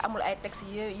bien vrai que amul ay textes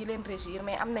yi leen régir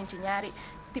mais am nañ ci ñaari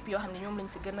types yoo xam ne ñoom lañ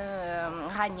si gën a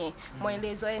ràññee mooy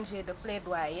les ONG de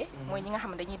plaidoyer mooy ñi nga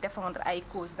xam ne dañuy défendre ay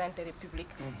causes d'intérêt public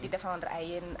di défendre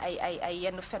ay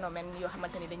yenn phénomènes yoo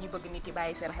xamante ni dañuy bëgg nit yi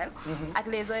bàyyi seen xel ak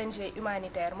les ONG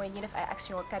humanitaires mooy ñi def ay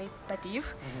actions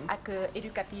caritatives ak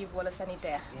éducatives wala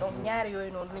sanitaires donc ñaar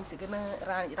yooyu noonu lañ si gën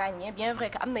a ràññee bien vrai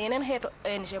que am na yeneen xeetu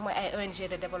ONG mooy ay ONG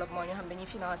de développement ñoo xam dañuy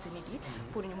financer nit yi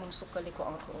pour ñu mun sukkali ko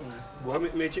entre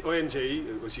autres. mais ci ONG yi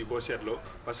aussi boo seetloo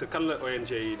parce que kan la ONG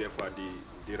yi des fois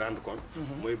di rendre compte.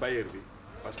 mooy bailleur bi.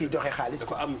 parce que kiy joxe xaalis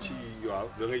dafa am ci waaw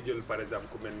da ngay jël par exemple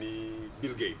ku mel ni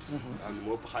Bill Gates. nga xam ne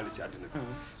moo ëpp xaalis ci àddina bi.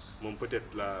 moom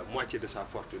peut-être la moitié de sa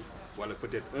fortune wala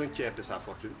peut-être un tiers de sa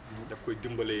fortune. daf koy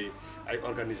dimbalee ay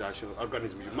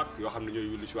organisme yu mag yoo xam ne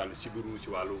ñooy yullu ci wàllu sibiru ci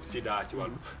wàllu sida ci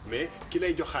wàllu mais ki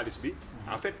lay jox xaalis bi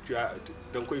en fait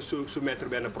da nga koy soumettre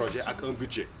benn projet ak un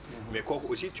budget. mais kooku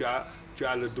aussi tu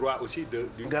as le droit aussi de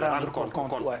rendre compte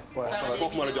parce que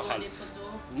kooku moo la jox xaalis.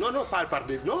 Non,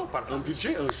 par un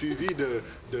budget, un suivi de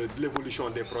l'évolution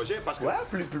des projets. Parce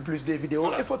que plus des vidéos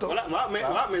et photos.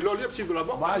 Voilà, mais loolu yëpp ci la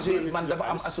bokk. man dafa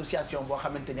am association boo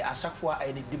xamante ni à chaque fois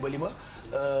ay nit dimbali ma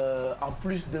en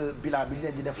plus de bilan bi ñu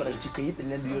leen di defaral ci këyit dañ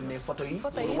leen di yónnee photo yi.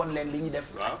 pour wan leen li ñuy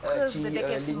def. ci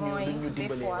li ñu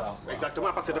dimbalee waaw.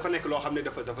 exactement parce que dafa nekk loo xam ne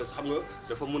dafa xam nga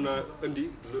dafa mun a indi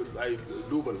ay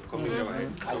luubal. comme ni nga waxee.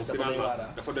 donc finalement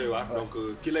dafa doy waar donc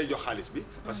ki lay jox xaalis bi.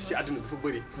 parce que ci àddina dafa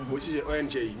bëri. boo gisee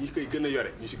ONG yi ñi koy gën a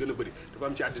yore ñu si gën a bëri dafa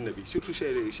am ci àddina bi surtout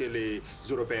chez les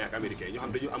Européens ak Américains ñoo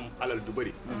xam dañu am alal du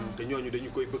bëri. te ñooñu dañu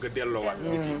koy bëgg a delloowaat.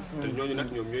 te ñooñu nag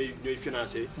ñoom ñooy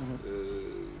financer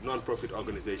non-profit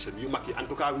organisation yu mag yi en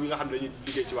tout cas ñi nga xam ne dañuy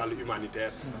liggéey ci wàllu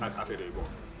humanitaire ak affaire yooyu boobu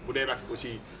bu dee nag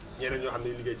aussi ñeneen ñoo xam ne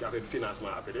dañuy liggéey ci affaire financement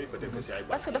affaire yooyu peut-être que si ay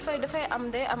parce que dafay am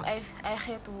ay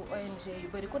xeetu ONG yu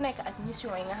bëri ku nekk ak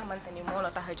mission yi nga xamante ni moo la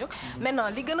tax a jóg maintenant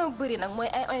li gën a bëri nag mooy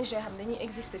ay ONG yoo xam ne dañuy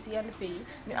exister si yenn pays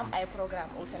ñu am ay programme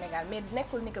au Sénégal mais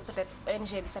nekkul ni que peut-être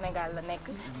ONG bi Sénégal la nekk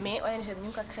mais ONG bi ñu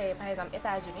ngi ko créé par exemple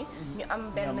États-Unis ñu am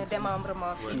benn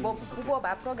démembrement fii boobu bu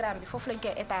boobaa programme bi foofu lañ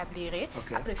koy établir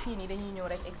après fii nii dañuy ñëw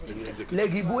rek exister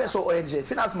léegi bu weesoo ONG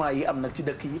financement yi am nag ci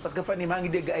dëkk yi parce que fan yi maa ngi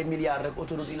dégg ay milliards rek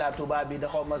autoroute Ila Touba bi da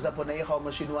xaw ma japonais yi xaw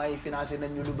ma chinois yi financé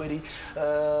nañ ñu lu bëri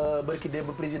barki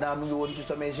démb président mu ngi woon ci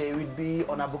sommet G8 bi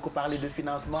on a beaucoup parlé de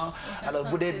financement alors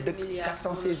bu dee dëkk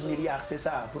 416 milliards c'est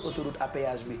ça pour autoroute à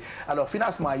péage bi alors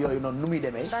financement yooyu noonu nu muy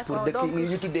demee pour dëkk yi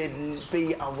ñu tuddee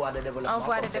pays en voie de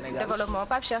développement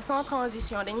Pape Cheikh sans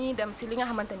transition dañuy dem si li nga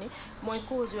xamante ni mooy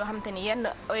cause yoo xamante ni yenn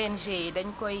ONG yi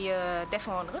dañ koy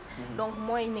défendre donc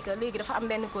mooy ni que léegi dafa am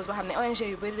benn cause boo xam ne ONG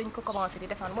yu bëri dañ ko commencé di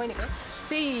défendre mooy ni que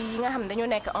pays yi nga xam ne dañoo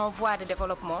nekk en voie de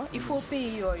développement il faut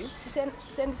pays yooyu si seen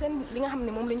li nga xam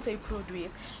ne moom la ñu fay produire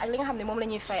ak li nga xam ne moom la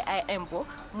ñuy fay ay impôts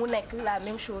mu nekk la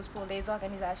même chose pour les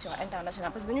organisations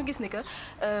internationales parce que dañu gis ni que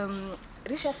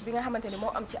richesse bi nga xamante ni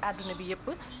moo am ci àdduna bi yépp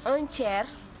un tiers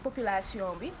population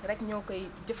bi rek ñoo koy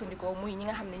jëfandikoo muy ñi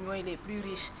nga xam ne ñooy les plus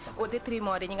riches au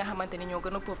détriment de ñi nga xamante ni ñoo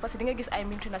gën a pauvre parce que di nga gis ay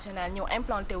multinationales ñëw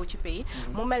implanté wu ci pays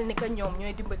mu mel ni que ñoom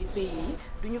ñooy dimbali pays yi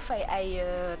duñu fay ay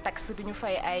taxes duñu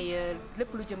fay ay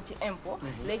lépp lu jëm ci impôt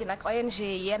léegi nag ONG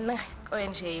yenn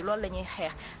ONG yi loolu la ñuy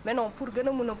xeex mais non pour gën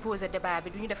a mën a poser débat bi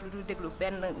duñu def lu dul déglu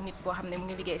benn nit boo xam ne mu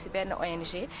ngi liggéey ci benn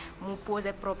ONG mu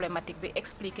poser problématique bi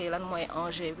expliquer lan mooy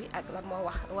enjeu bi ak lan moo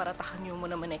war a tax ñu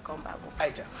mën a mëne combat boobu.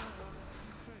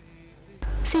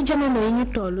 ci jamono yi ñu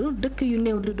toll dëkk yu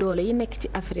néew di doole yi nekk ci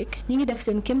Afrique ñu ngi def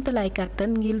seen kéemtalaay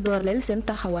kàttan ngir dooleel seen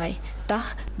taxawaay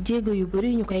tax jéego yu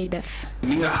bari ñu koy def.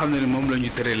 li nga xam ne ni moom la ñu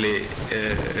tëralee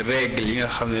règle yi nga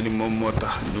xam ne ni moom moo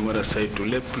tax ñu mën a saytu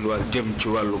lépp lu jëm ci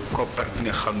wàllu koppar gi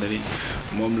nga xam ne ni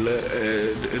moom la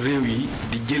réew yi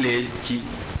di jëlee ci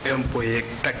impôts yeeg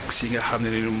taxes yi nga xam ne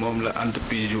ni moom la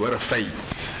entreprise yu war a fay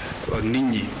ak nit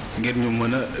ñi ngir ñu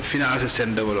mën a financer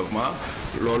seen développement.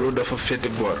 loolu dafa féete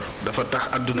boor dafa tax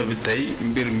adduna bi tey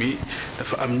mbir mi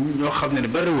dafa am ñoo xam ne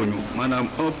bariwuñu maanaam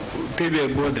un téeméer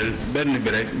boo del benn bi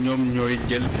rek ñoom ñooy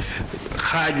jël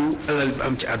xaaju alal bi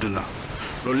am ci àdduna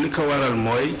loolu li ko waral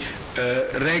mooy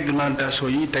réglementation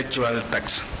yi teg ci wàllu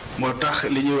taxe moo tax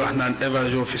li ñuy wax naan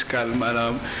évasion fiscale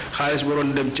maanaam xaalis ba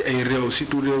doon dem ci ay réew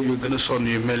surtout réew yu gën a sonn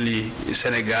yu mel ni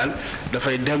Sénégal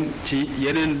dafay dem ci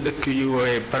yeneen dëkk yu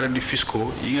woowee paradis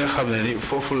fiscaux yi nga xam ne ni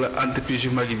foofu la entreprise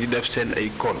yu mag yi di def seen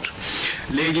ay compte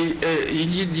léegi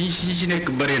yi ci nekk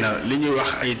bëri na li ñuy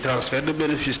wax ay transfert de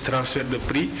bénéfice transfert de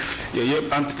prix yooyu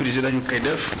yëpp entreprise yi dañu koy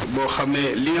def boo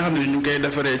xamee li nga xam ne ñu ngi koy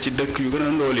defaree ci dëkk yu gën a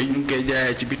ndool yi ñu ngi koy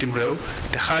jaayee ci bitim réew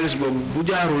te xaalis boobu bu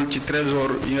jaarul ci trésor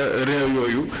réew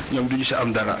yooyu ñoom duñu si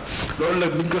am dara loolu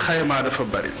nag buñ ko xaymaa dafa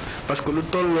bari parce que lu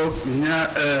tolloo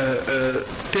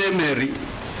téeméeri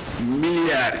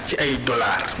milliards ci ay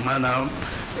dollars maanaam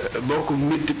boo ko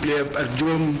multiplier par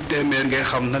juróom téeméer ngay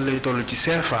xam nan lay toll ci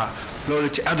CFA loolu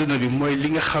ci àdduna bi mooy li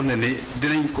nga xam ne ni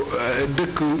dinañ ko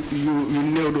dëkk yu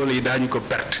néew doole yi daañu ko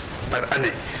perte par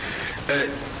année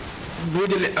boo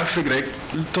jëlee Afrique rek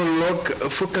lu tolloog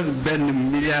 $1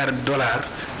 milliard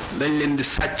dañ leen di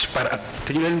sàcc par at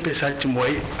te ñu leen koy sàcc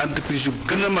mooy entreprise yu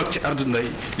gën a mag ci àdduna yi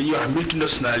li ñuy wax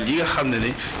multinationale yi nga xam ne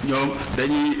ni ñoom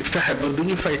dañuy fexe ba du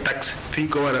ñu fay taxe fi ñu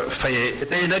ko war a fayee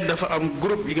tey nag dafa am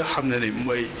groupe yi nga xam ne ni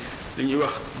mooy li ñuy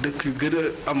wax dëkk yu gën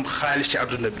a am xaalis ci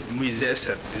àdduna bi muy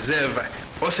G7 G20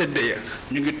 OCDE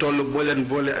ñu ngi toll boo leen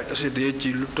boole ak OCDE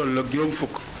ci lu toll ak juróom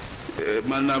fukk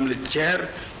maanaam le tiers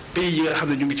pays yi nga xam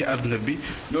ne ñu ngi ci àdduna bi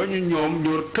ñooñu ñoom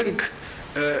ñoo tënk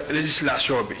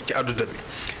législation bi ci àdduna bi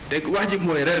dégg wax ji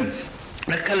mooy ren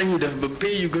naka la ñuy def ba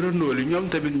pays yu gën a nóoli ñoom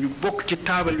tamit ñu bokk ci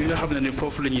taabal bi nga xam ne ni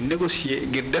foofu la ñuy négocier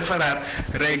ngir defaraat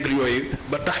règle yooyu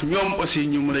ba tax ñoom aussi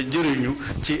ñu mën a jëriñu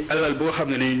ci alal boo xam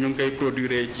ne ni ñu ngi koy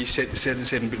produire ci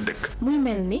seen biir dëkk. muy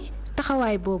mel ni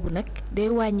taxawaay boobu nag day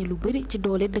wàññi lu bari ci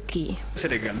doole dëkk yi.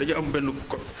 Sénégal dañu am benn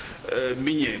code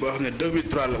minier boo xam ne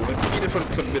 2003 la woon ci defar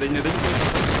code bi dañ ne dañ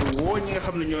koy woo ñi nga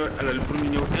xam ne ñoo alal pour ñu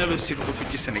ñëw investir ko fi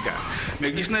ci Sénégal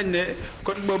mais gis nañ ne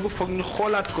code boobu foog ñu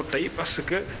xoolaat ko tey parce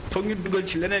que foog ñu dugal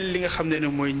ci leneen li nga xam ne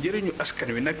mooy njëriñu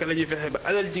askan wi naka la ñuy fexe ba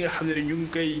alal ji nga xam ne ñu ngi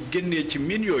koy génnee ci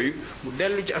mine yooyu mu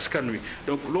dellu ci askan wi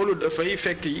donc loolu dafay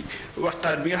fekk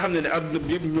waxtaan bi nga xam ne àdduna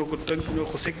bi yëpp ñoo ko tënk ñoo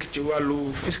ko sekk ci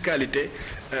wàllu fiscalité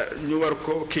ñu war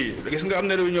ko kii gis nga am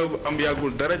na réunion bu am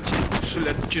yàggul dara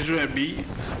ci juin bi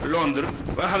Londres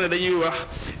ba nga xam ne dañuy wax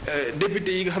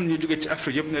député yi nga xam ne ñu jóge ci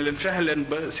Afrique yëpp ne leen fexe leen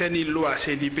ba seen i loi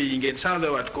seen i pays yi ngeen changé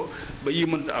waat ko ba yi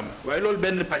mënta am waaye loolu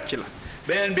benn pàcc la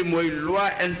beneen bi mooy loi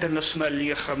internationale yi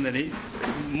nga xam ne ni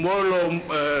mbooloo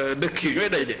dëkk yi ñooy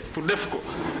daje pour def ko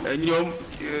ñoom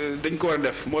dañ ko war a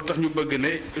def moo tax ñu bëgg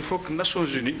ne il faut que Nations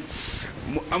Unies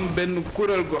mu am benn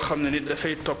kuréel goo xam ne ni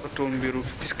dafay toppatoo mbiru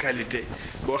fiscalité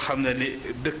boo xam ne ni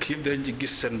dëkk yi dañ ci gis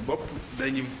seen bopp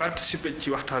dañuy participer ci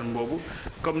waxtaan boobu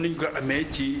comme niñ ko amee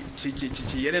ci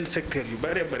yeneen secteur yu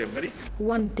bari bari.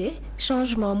 wante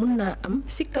changement mun naa am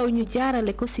ci kaw ñu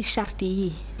jaarale ko ci charte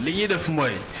yi. li ñuy def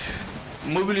mooy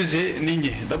mobiliser nit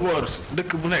ñi d'abord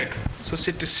dëkk bu nekk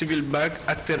société civile baak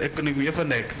acteur économique ya fa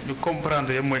nekk ñu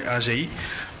comprendre ya mooy enjeu yi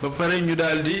ba pare ñu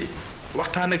daal di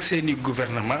waxtaan ak seeni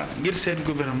gouvernement ngir seen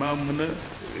gouvernement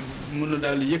mën a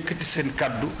daal di yëkkati seen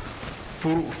kàddu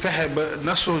pour fexe ba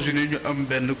Nations Unies ñu am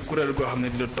benn kuréel goo xam ne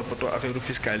dina toppatoo affaire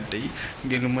fiscalité yi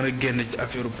ngir mën a génn ci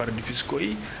affaire paradis fiscaux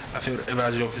yi affaire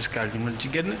évasion fiscale ñu mën ci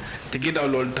génn te ginnaaw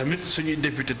loolu tamit suñuy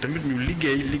député tamit ñu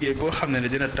liggéey boo xam ne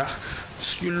dina tax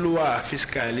suñu loi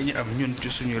fiscale yi ñu am ñun ci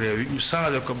suñu réew yi ñu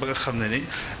changé ko ba nga xam ne ni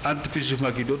entreprise yu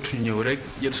mag yi dootuñu ñëw rek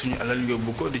jël suñu alal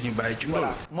yóbbu ko dañuy bàyyi ci loolu.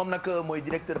 moom nag mooy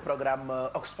directeur programme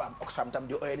Oxfam tam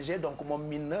di ONG donc moom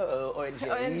miin na ONG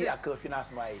yi ak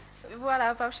financement yi.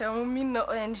 voilà Pape Cheikh moom miin na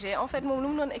ONG en fait moom lu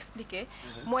mu doon expliquer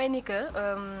mooy ni que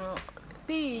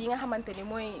pays yi nga xamante ni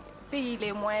mooy pays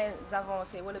les moins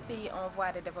avancés wala pays en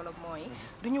voie de développement yi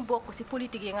du ñu bokk ci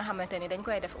politique yi nga xamante ni dañ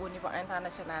koy def au niveau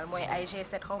international mooy ay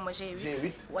G7 xaw ma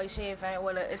G8 wala G20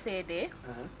 wala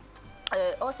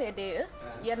OCDE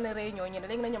yenn réunion ñu ne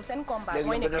léegi na ñoom seen combat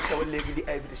mooy ne léegi di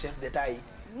invité chef d'État yi.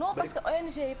 non parce que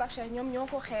ONG yi Pape Cheikh ñoom ñoo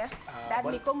ko xeex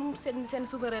daal ni comme seen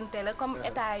souveraineté la comme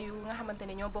état yu nga xamante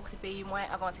ni ñoo bokk ci pays moins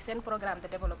avancé seen programme de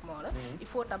développement la il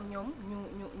faut tam ñoom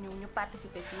ñu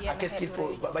participer ci yenn qu'est-ce qu'il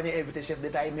faut bañ a invité chef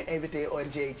d'État yi mais invité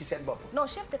ONG yi ci seen bopp non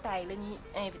chef d'État yi la ñuy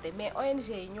invité mais ONG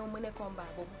yi ñoo mën a combat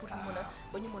boobu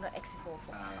pour ñu mën a egsi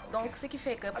foofu donc ce qui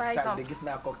fait que par exemple gis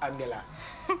naa ko Angela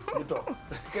ñu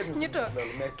toog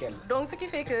Merkel donc ce qui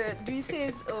fait que du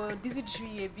 16 au 18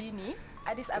 juillet bii nii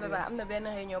Addis Abeba am na benn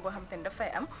réunion boo xam te ne dafay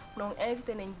am donc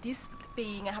invité nañ 10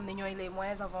 pays yi nga xam ne ñooy les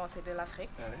moins avancés de l'Afrique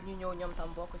ñu ñëw ñoom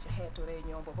tam bokk ci xeetu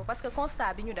réunion boobu parce que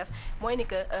constat bi ñu def mooy ni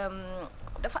que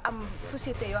dafa am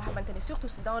société yoo xamante ne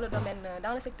surtout dans le domaine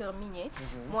dans le secteur minier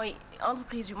mooy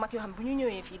entreprise yu mag yoo xam ne bu ñu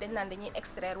ñëwee fii dañ naan dañuy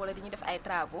extraire wala dañuy def ay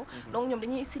travaux donc ñoom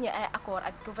dañuy signer ay accord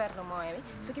ak gouvernement yi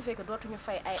ce qui fait que dootuñu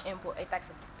fay ay impôts ay taxes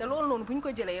te loolu noonu bu ñu ko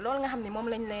jëlee loolu nga xam ne moom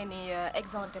lañ leen di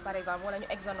exempté par exemple wala ñu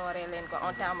exonérer leen ko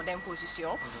en termes d'imposition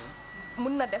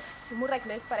mën na def mu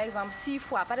régler par exemple 6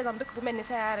 fois par exemple dëkk bu mel ni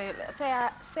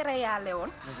Sierra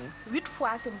Leone 8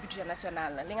 fois seen budget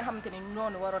national la li nga xamante ni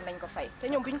noonu waroon nañ ko fay te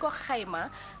ñoom bu ñu ko xayma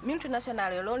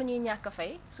multinationales yooyu loolu ñuy ñàkk a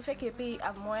fay su fekkee pays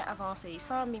moins avancé yi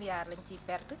 100 milliards lañ ciy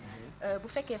perte bu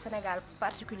fekkee Sénégal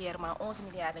particulièrement 11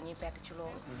 milliards lañuy perte ci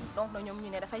loolu donc na ñoom ñu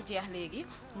ne dafay jeex léegi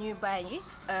ñuy bàyyi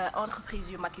entreprise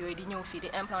yu mag yooyu di ñëw fii di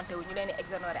implanté wu ñu leen di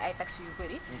exonérer ay taxes yu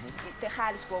bëri te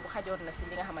xaalis boobu xajoon na si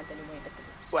li nga xamante ni mooy dëkk bi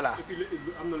voilà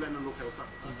am na lenn lu xew sax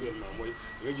actuellement mooy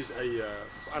nga gis ay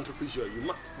entreprises yooyu yu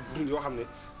mag yoo xam ne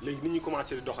léegi nit ñi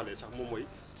commencé di doxalee sax moom mooy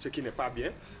ce qui n'est pas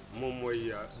bien moom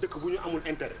mooy dëkk bu ñu amul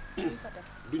intérêt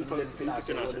duñ fa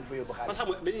financé parce que xam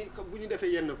nga dañuy bu ñu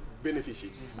defee yenn bénéfices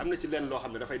yi am na ci lenn loo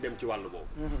xam ne dafay dem ci wàll boobu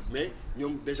mais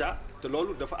ñoom déjà te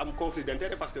loolu dafa am conflit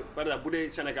d'intérêt parce que par exemple bu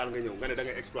dee Sénégal nga ñëw nga ne da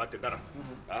ngay exploiter dara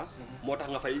moo tax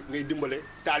nga fay ngay dimbale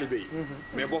taalibe yi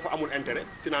mais boo fa amul intérêt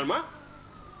finalement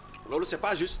loolu c'est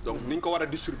pas juste donc ni ñu ko war a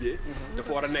distribuer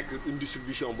dafa war a nekk une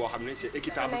distribution boo xam ne c'est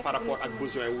équitable par rapport ak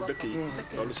besoin wu dëkk yi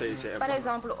loolu c'est important. par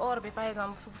exemple or bi par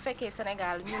exemple bu fekkee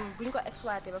Sénégal ñun bu ñu ko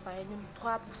exploité ba pare ñun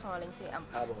 3% lañ siy am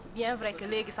bien vrai que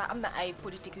léegi sax am na ay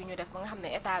politique yu ñu def ba nga xam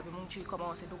ne état bi mu ngi ciy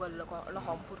commencé dugal la ko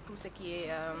loxoom pour tout ce qui est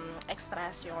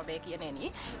extraction beeg yeneen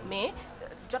yi mais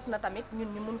jot na tamit ñun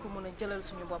ñu mun ko mën a jëlal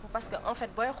suñu bopp parce que en fait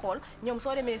booy xool ñoom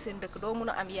soo demee seen dëkk doo mun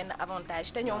a am yenn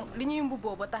avantage te ñoom li ñuy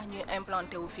mbubboo ba tax ñuy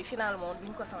implanté wu fi finalement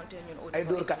duñ ko sentir ñun ay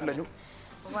dóorkat lañu.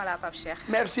 voilà Pape Cheikh.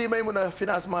 merci Maymouna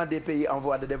financement des pays en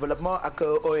voie de développement ak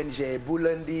ONG bu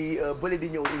leen di bële di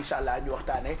ñëw incha allah ñu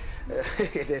waxtaane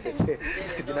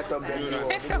dina tombé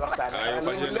ñu waxtaane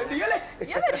lu leen di yële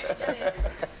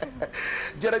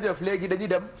jërëjëf léegi dañuy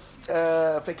dem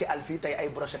fekkee Alfie tey ay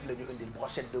brochette la ñu indil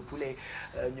brochette de poulet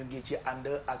ñu ngi ci ànd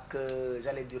ak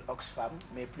j'allais dire Oxfam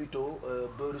mais plutôt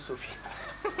beurre Sophia.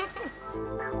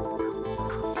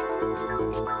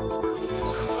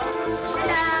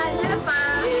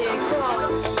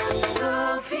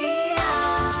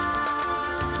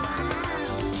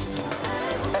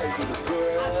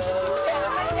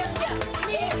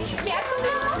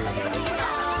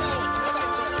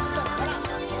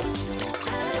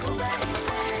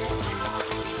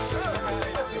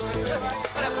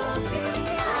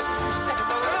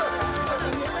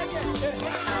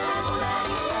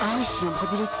 Un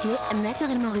produit laitier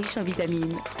naturellement riche en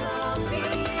vitamines.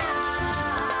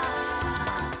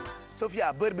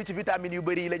 Sophia beurre bi ci vitamines yu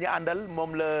bëri yi la ñu àndal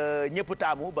moom la ñëpp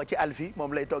taamu ba ci Alfie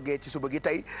moom lay toggee ci suba gi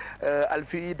tey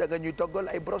Alfie da nga ñuy toggal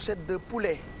ay brochettes de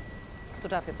poulet. tout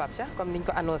à fait Pape Cheikh comme ni ñu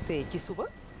ko annoncé ci suba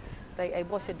tey ay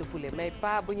brochettes de poulet mais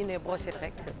pas bu ñu nee brochette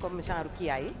rek comme genre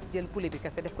kia yi jël poulet bi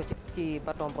kese def ko ci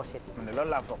bâton brochette. mu ne loolu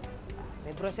laa foog.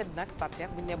 mais brochette nag Pape Cheikh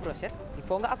bu ñu nee brochette il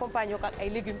faut nga accompagner ko ak ay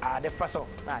légumes. def façon.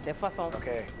 def façon. ok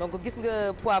donc gis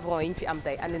nga poivron yi ñu fi am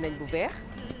tey andi nañ bu vert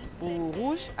bu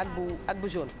rouge ak bu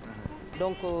jaune.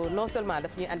 donc non seulement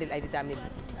daf ñuy andil ay vitamine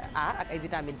A ak ay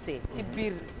vitamine C ci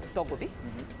biir togg bi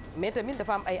mais tamit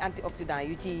dafa am ay antioxydants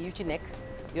yu ci nekk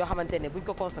yoo xamante ne buñ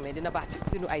ko consommé dina baax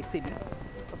ci suñu ay cellules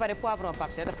ba pare poivron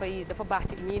Pape Cheikh dafa baax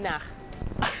ci ñiy naax.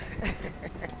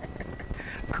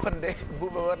 kon de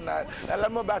buuba war naa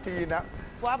lan moo baax ci ñiy naax.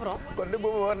 poivron kon de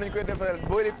boobu war nañ koy defaral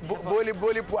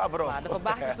booli poivron. waaw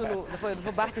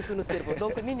dafa baax ci sunu cerveau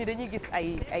donc nit ñi dañuy gis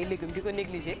ay légumes di ko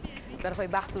négliger dafay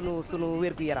baax sunu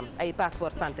wér-gu-yaram ay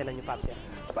passeport santé lañu Pape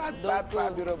Cheikh.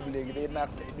 donc bi romb léegi day naax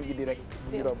ñu ngi di rek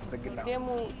ñu ngi romb sa ginnaaw.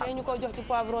 te ñu ko jox ci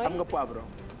poivron yi. am nga poivron.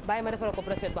 bàyyi ma defaral ko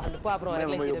brochette boo xam ne poivron rek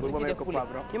lañ ci def ci def poulet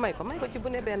ñu may ko ci bu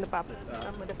ne benn Pape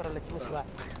ma defaral la ci mouchoir.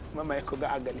 ma may ko nga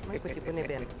àggali. may ko ci bu ne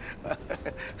benn.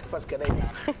 parce que day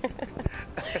ñaax.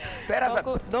 Père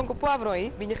Assane donc poivron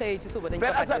yi bi ñu xëyee ci suba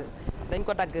dañ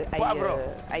ko dagg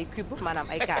ay cube maanaam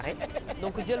ay carré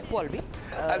donc jël poêle bi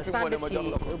sans def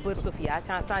ci beurre Sophia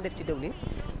sans def ci dëwlin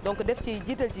donc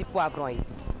jiital ci poivron yi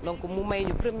donc mu may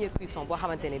ñu première cuisson boo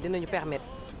xamante ne dinañu permettre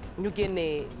ñu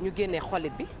génnee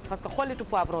xollit bi parce que xollitu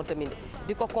poivron tamit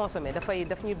di ko consommer daf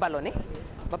ñuy ballonné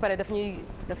ba pare daf ñuy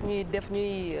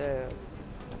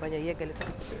bañ a yeggale sax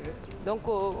donc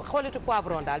xollitu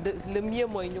poivron daal le mieux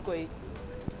mooy ñu koy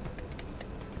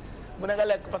mu ne nga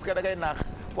lekk parce que da ngay naax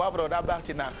poivron daa baax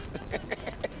ci naax.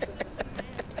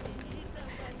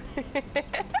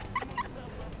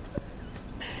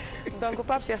 donc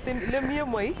Pape Cheikh c'est le mieux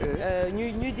mooy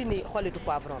ñuy dindi xollitu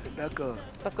poivron bi. d'accord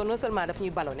parce que non seulement daf ñuy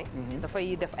ballonné.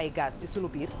 dafay def ay gaz ci sunu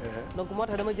biir. donc moo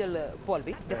tax dama jël poêle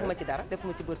bi. defuma ci dara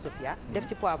defuma ci beurre Sophia. def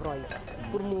ci poivron yi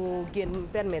pour mu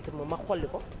permettre ma xolli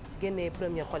ko génnee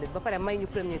première xollit ba pare may ñu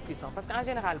première cuisson parce que en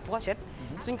général brochette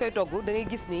suñ koy togg da ngay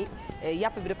gis ni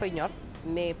yàpp bi dafay ñor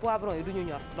mais poivron yi du ñu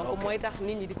ñor. donc mooy tax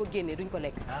nit ñi di ko génnee duñ ko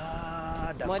lekk.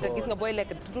 d'accord mooy tax gis nga booy lekk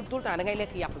tout le temps da ngay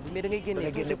lekk yàpp bi mais da ngay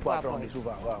génnee poivron bi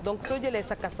souvent waaw. donc soo jëlee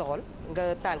sa casserole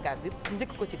nga taal gaz bi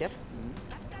njëkk ko ci def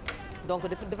donc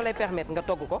dafa lay permettre nga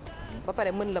togg ko ba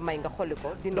pare mën la may nga xolli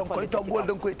ko. dindi xolli ko da nga koy togg wala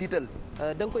da nga koy tiital.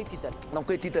 da nga koy tiital. da nga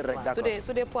koy tiital rek d'accord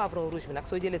su dee poivron rouge bi nag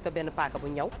soo jëlee sa benn paaka bu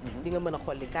ñaw. di nga mën a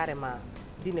xolli carrément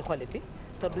dindi xollit bi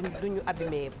te duñu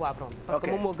abîmer poivron bi. parce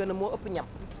que moom moo ëpp ñam.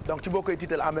 donc ci boo koy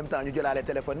tiital en même temps ñu jëlaale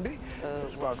téléphone bi.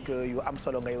 je pense que yu am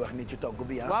solo ngay wax ni ci togg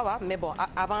bi ah. waaw mais bon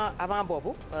avant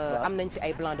boobu. am nañ fi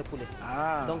ay blanc de poulet.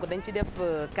 donc dañ ci def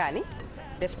kaani.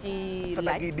 def ci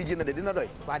laaj sa dijji na de dina doy.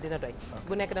 waaw dina doy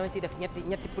bu nekk dama ciy def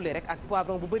ñetti poulet rek ak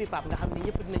poivron bu bëri pap nga xam ne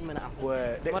ñëpp dinañ mën a am.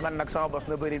 waaw man nag sama bos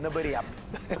na bëri yàpp.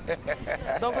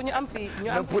 donc ñu am fi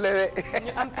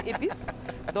épice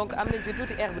donc am nañ fi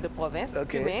tuuti herbe de province.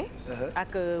 cumin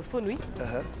ak fenouil.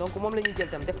 donc moom la ñuy jël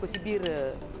tam def ko ci biir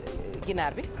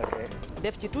ginaar bi.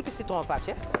 def ci tuuti citron Pape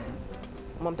Cheikh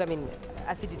moom tamit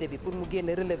acidité bi pour mu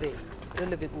génne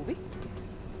relever goût bi.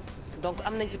 donc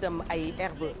am nañ fi tam ay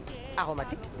herbes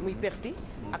aromatiques muy persil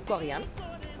ak coriandre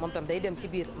moom tam day dem ci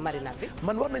biir marinade bi.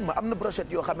 man war nañ ma am na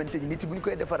brochette yoo xamante ni nit yi bu ñu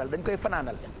koy defaral dañ koy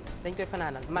fanaanal.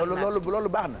 loolu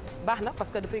baax na. baax na parce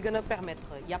que dafay gën a permettre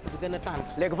yàpp bi gën a tendre.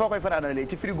 léegi foo koy fanaanalee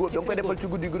ci frigo bi da nga koy defal ci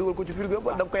guddi gi dugal ko ci frigo bi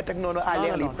wala da nga koy teg noonu à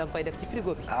l'air libre. da nga koy def ci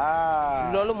frigo bi.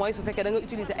 loolu mooy su fekkee da nga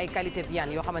utiliser ay qualité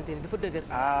viande yoo xamante ni dafa dëgër.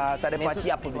 ça dépend ci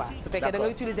yàpp bi. waaw su fekkee da nga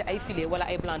utiliser ay filet wala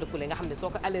ay blanc de poulet nga xam ne soo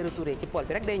ko aller retouré ci poêle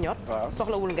bi rek day ñor.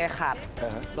 soxlawul ngay xaar.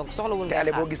 donc soxlawul ngay xaar te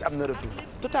ale boo gis am na retour.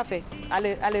 tout à fait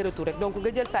aller retour rek donc nga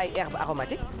jël sa ay herbes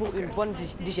aromatiques pour une bonne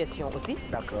digestion aussi.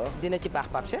 d'accord dina ci baax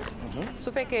Pape Cheikh.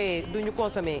 su fekkee duñu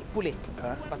consommer poulet.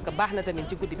 parce que baax na tamit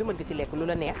ci guddi bi mën nga ci lekk lu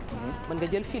la neex. mën nga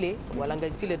jël filet wala nga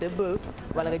filet de bœuf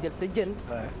wala nga jël sa jën.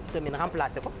 tamit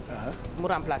remplacer ko. mu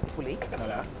remplacer poulet yi.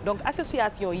 donc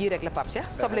association yii rek la Pape Cheikh.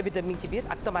 soble bi tam mi ngi ci biir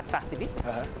ak tomate farcie bi.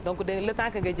 donc le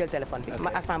temps que ngay jël téléphone bi.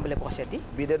 ma assemblé brochette yi.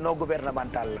 bii de non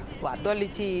gouvernemental la. waaw dolli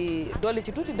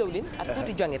ci tuuti dëwlin ak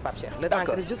tuuti jonge Pape Cheikh. le temps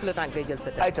que juste le temps que ngay jël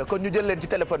sa téléphone. ayca kon ñu jël leen ci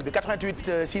téléphone bi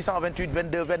 88 628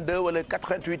 22 22 wala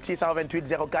 88 628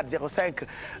 04 05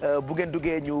 bu ngeen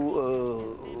duggee ñu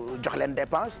jox leen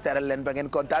dépense teral leen ba ngeen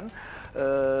kontaan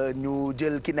ñu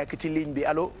jël ki nekk ci ligne bi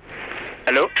allo.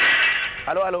 allo.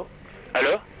 allo allo.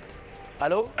 allo.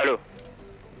 allo. allo.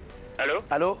 allo.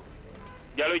 allo.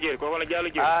 Diallo Dieng kooku wala Diallo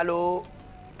Dieng. allo.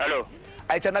 allo.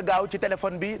 ayca na gaaw ci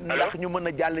téléphone bi. ndax ñu mën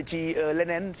a jàll ci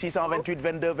leneen 628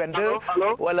 22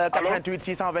 22. wala 88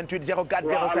 628 04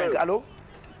 05 allo.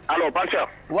 allo Pape Cheikh.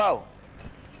 waaw.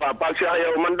 waaw Pape Cheikh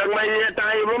yow man danga may yee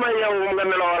temps yi ba may yeewu nga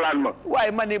nelawalaat ma.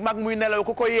 waaye man ni mag muy nelaw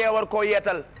ku ko yee war koo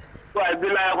yeetal. waaye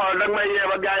billaay xool danga may yee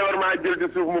ba gars yi war maa jël ci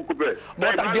suuf mu coupé.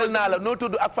 moo tax jël naa la noo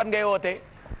tudd ak fan ngay wootee.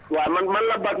 waaw man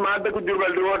la Bas maa dëkk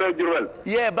Diourbel di wootee Diourbel.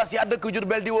 yee Bas yaa dëkk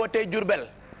Diourbel di wootee Diourbel.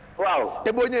 waaw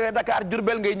te boo ñëwee Dakar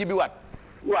Diourbel ngay ñibbiwaat.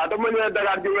 waaw dama ñëwee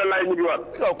Dakar Diourbel laay ñibbiwaat.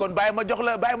 yow kon bàyyi ma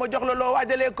jox la loo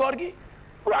waajalee koor gi.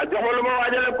 waaw jox ma lu ma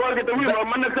waajalee koor gi te wuy ma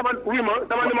man nag sama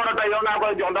numéro tey yow naa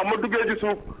koy jox ndax ma duggee ci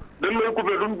suuf dañ may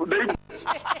coupé day.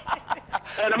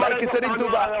 barki Serigne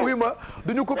Touba wuy ma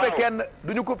duñu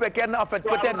coupé kenn en fait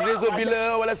peut-être réseau bi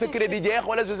la wala sa crédit jeex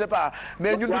wala je sais pas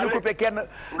mais ñun duñu coupé kenn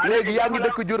léegi yaa ngi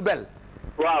dëkk Diourbel.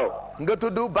 waaw nga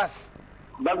tudd Bas.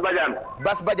 Bas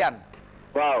Badiane.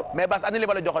 waaw mais Bas ani li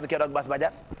ma la joxoon keroog Bas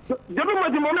Badiane. jotuma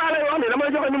ci moom laa lay wax ni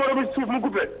damay joxe numéro bi suuf mu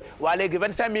coupé. waa léegi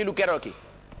 25000 lu keroog ki.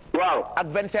 waaw ak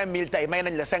 25000 tey may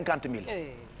nañ la 50000.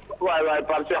 waay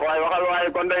Pape Cheikh waay waxal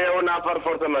waaye kon de yeewu naa far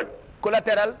force nag. ku la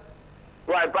teral.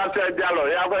 waay Pape Cheikh Diallo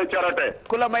yaa koy corote.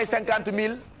 ku la may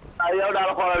 50000. ah yow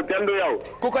daal xoolal kenn du yow.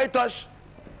 ku koy tos.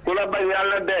 ku la bañ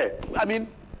yàlla dee. amin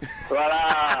voilà.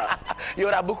 il y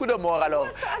aura beaucoup de morts alors.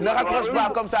 Ne raccroche pas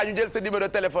comme ça ñu jël sa numéro de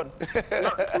téléphone.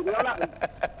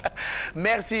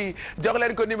 merci jox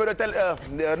leen ko numéro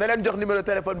na leen jox numéro de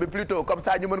téléphone bi plutôt comme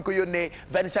ça ñu mën ko yónnee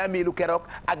 25000 u keroog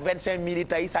ak 25000 yi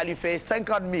tey ça lui fait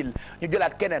 50000 ñu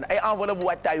jëlaat keneen ay enveloppe bu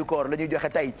waajtaayu koor la ñuy joxe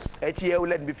tey ci yeewu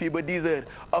leen bi fii ba 10 heures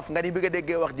off nga ni bi nga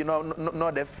déggee wax ji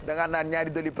noo def da ngaa naan ñaari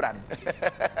Doliprane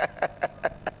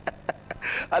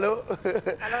allo.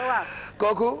 allo waaw.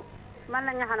 kooku. man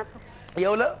la Ñaxana.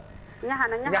 yow la.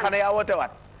 Ñaxana yaa woote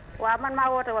waat. waaw man maa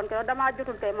woote woon ko damaa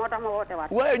jotul tey moo tax ma woote waat.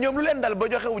 waaye ñoom lu leen dal ba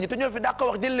joxe wuñu te ñoo fi daa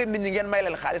ko wax jël leen nit ñi ngeen may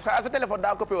leen xaalis xanaa sa téléphone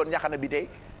daa coupé woon Ñaxana bi tey.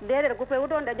 déedéet coupé wu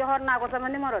doon de joxoon naa ko sama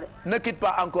numéro de. ne quitte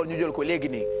pas encore ñu jël ko léegi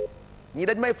nii ñii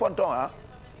dañ may fonton ah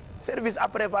service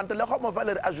après vente la xaw ma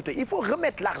valeur ajoutée il faut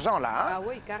remettre l'argent là ah. ah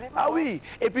oui carrément ah oui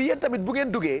et puis yéen tamit bu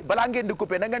ngeen duggee balaa ngeen di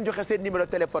coupé na ngeen joxe seen numéro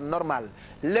téléphone normal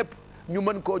lépp ñu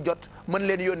mën koo jot mën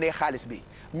leen yónnee xaalis bi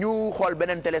ñu xool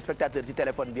beneen téléspectateur ci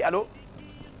téléphone bi allo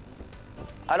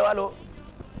allo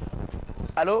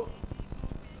allo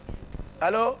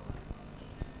allo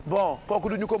bon kooku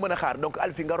du ñu ko mën a xaar donc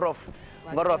Alfi nga roof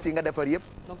yi nga defar yëpp.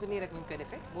 donc nii rek ñu koy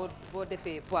defee boo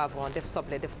defee poivron def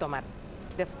soble def tomate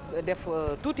def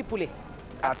tuuti poulet.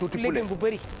 ah tuuti poulet légume bu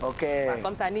bëri. ok waaw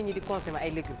comme ça nit ñi di consommer ay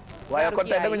légumes. waaye kon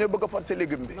tey da nga ñëw bëgg a forcer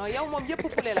légume bi. non yow moom yëpp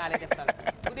poulet laa lay def tamit.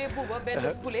 bu dee buuba benn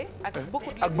poulet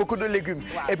ak beaucoup de légumes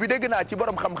et puis dégg naa ci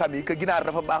borom xam-xam yi que ginaar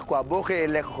dafa baax quoi boo xëyee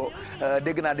lekk ko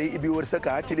dégg naa day ibbi wërsëg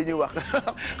ci li ñuy wax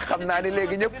xam naa ni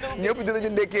léegi ñëpp dinañu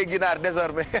ndekkee ginaar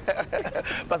désormais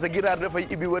parce que ginaar dafay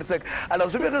ibbi wërsëg. Alors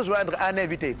je vais rejoindre un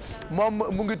invité moom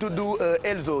mu ngi tudd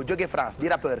Elzo jóge France di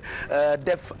rappeur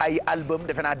def ay album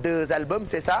defe naa 2 albums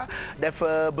c'est ça def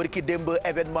bërki démb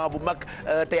événement bu mag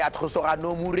théâtre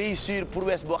Sorano mu réussir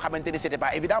prouesse boo xamante ni c'était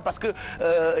pas évident parce que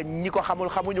ñi ko xamul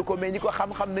xamuñu ko mais ñi ko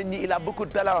xam nañ ni il a beaucoup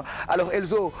de talent. Alors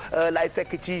Elzo laay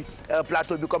fekk ci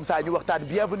plateau bi comme ça ñu waxtaan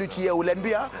bienvenue ci Yeewu Leen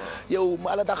bi yow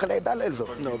maa la dàqalee daal Elzo.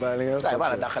 non bàyyi la nga maa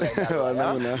la dàqalee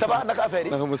daal ça va naka affaire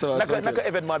yi naka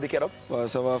événement bi keroog. waaw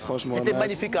ça va franchement. C'était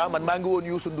magnifique man maa ngi woon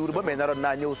Youssou Ndour ba mais naroon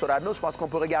naa ñëw Sorano je pense qu'on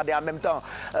peut regarder en même temps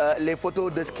les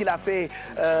photos de ce qu'il a fait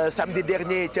samedi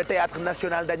dernier ca Théâtre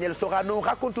National Daniel Sorano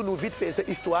raconte-nous vite fait sa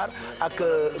histoire ak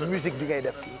musique bi ngay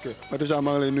def. ok déjà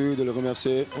maa ngi lay nuyu de le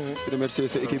remercier. di remercier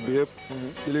sa équipe bi yëpp.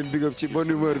 di leen big up ci bonne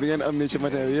humeur bi ngeen am ni ci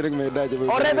matin bi yéen rek may daje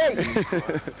ba. on réveille.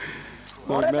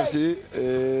 donc merci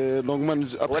donc man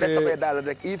après. samay daal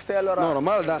rek Yves Saint Laurent. non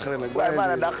maa la dàqale nag. waaye maa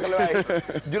la dàqale waaye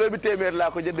juróomi téeméer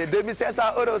laa ko jëndee 2500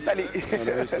 € Sali.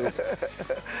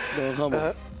 donc xam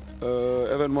nga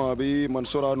événement bi man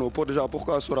Sorano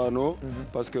pourquoi Sorano.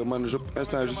 parce que man je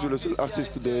suis le seul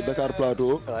artiste de Dakar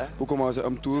Plateau. bu commencé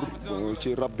am tour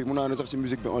ci rap bi mun naa ne sax ci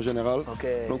musique bi en général.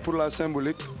 donc pour la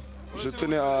symbolique. je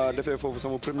tenais à defee foofu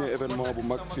sama premier événement bu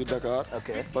mag fii Dakar.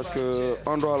 parce que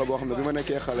endroit la boo xam ne bi ma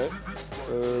nekkee xale.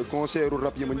 concert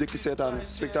rap yi ma njëkk seetaan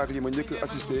spectacle yi ma njëkk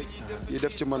assisté yi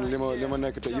def ci man li ma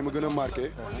nekk te yi ma gën a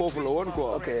marqué. foofu la woon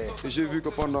quoi. et j'ai vu que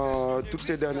pendant toutes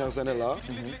ces dernières années là.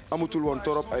 amatul woon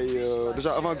torop ay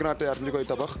déjà avant Grand Théâtre ñu koy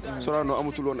tabax. Sorano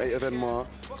amatul woon ay événements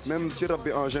même ci rap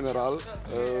bi en général.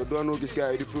 doonoo gis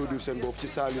gars yi di produire seen bopp ci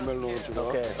salle yu mel noonu tu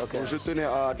vois. donc je tenais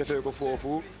à defee ko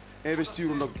foofu. investir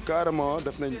nag carrément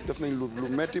def nañ lu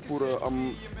metti pour am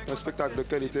un spectacle de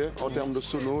qualité en termes de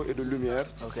sono et de lumière.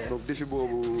 donc défi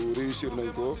boobu réussir nañ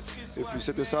ko et puis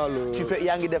c'était ça le. tu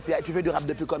fais du rap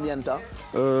depuis combien de temps.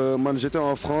 man j'étais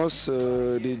en France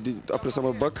après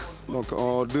sama bac donc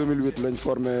en 2008 lañ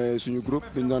formé suñu groupe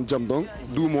bi ñu naan Jamdong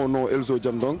d'où mon nom Elzo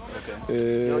Jamdong.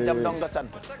 yow Jamdong nga sant.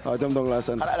 waaw Jamdong laa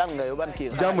sant. xanaa lan nga yow ban kii.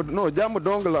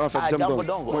 Jamdong la en fait.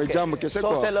 Jamdong mooy jàmm kese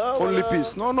quoi. on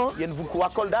l'épice non. yéen vous waa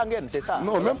Kolda ngeen c'est ça.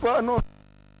 non même pas non.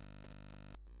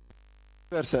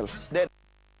 universel.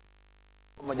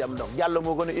 ma jam dong Diallo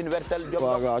moo gën a universel.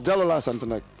 waaw Diallo laa sant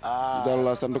nag. Diallo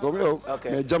laa sant comme yow.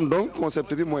 mais jam dong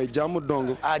concept bi mooy jàmm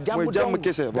dong. mooy jàmm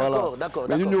kese voilà. d'accord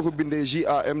mais ñun ñoo ko bindee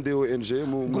JAMDONG.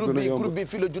 mu gën a yomb groupe bi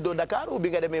fii la juddoo Dakar ou bi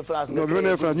nga demee France. non bi ma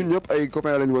demee France ñun ñëpp ay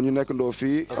copains lañu woon ñu nekk ndoo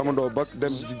fii. amandoo bac dem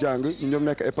ci jàng ñun ñoom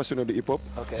nekk ay passionnés de hip hop.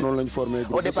 noonu lañu formé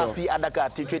groupe au départ fii à Dakar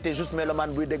tu étais juste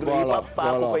mélomane buy déglu hip hop.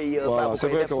 voilà c'est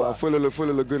vrai que waaw fële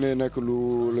la gënee nekk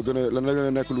lu gën a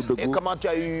nekk lu dëggu. et comment tu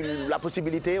as eu la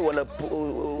possibilité wala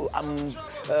am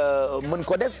mën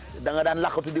ko def da nga daan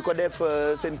laqatu di ko def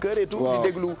seen kër et tout. di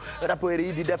déglu rappeurs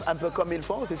yi di def un peu comme ils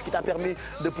font c'est ce qui t'a permis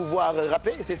de pouvoir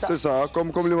rapper c'est ça. c'est ça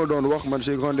comme li ma doon wax man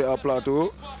j'ai grandi à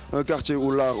Plateau un quartier où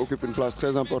l'art occupe une place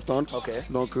très importante.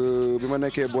 donc bi ma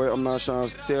nekkee booy am naa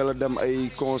chance teel a dem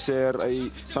ay concert ay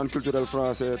centre culturel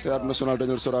français théâtre national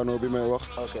Daniel Sorano bi may wax.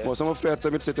 bon sama frère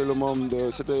tamit c'était le membre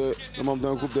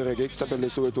d'un groupe de reggae qui s'appelle les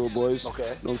Soweto Boys.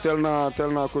 donc teel naa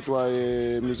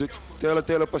côtoyer musique teel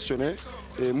a passionné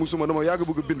et musuma dama yàgg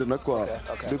bëgg bind nag quoi.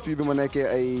 depuis bi ma nekkee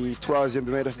ay troisième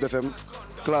bi may def BFM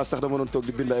classe sax dama doon toog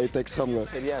di bind ay textes xam nga.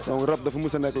 donc rap dafa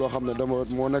mus a nekk loo xam ne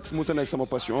mus a nekk sama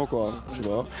passion quoi tu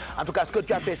vois. en tout cas ce que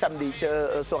tu as fait samedi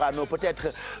ca Sorano peut-être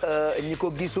ñi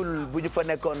ko gisul bu ñu fa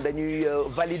nekkoon dañuy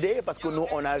valider parce que nous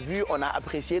on a vu on a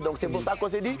apprécié donc c'est pour ça qu'on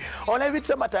s'est dit on l'invite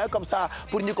ce matin comme ça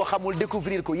pour ñi ko xamul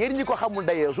découvrir ko yéen ñi ko xamul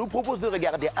d'ailleurs je vous propose de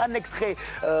regarder un extrait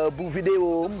bu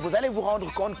vidéo vous allez vous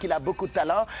rendre compte qu'il a beaucoup de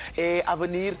talent et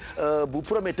avenir bu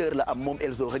prometteur la am moom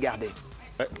Elzo regardez.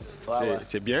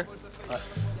 c'est bien.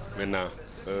 maintenant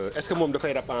est-ce que moom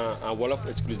dafay rap en wolof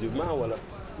exclusivement wala.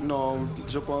 non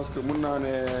je pense que mun naa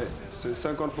ne c'est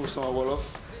 50% wolof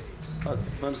ak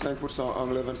 25%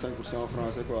 anglais 25%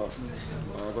 français quoi.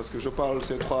 parce que je parle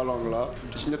ces trois langues là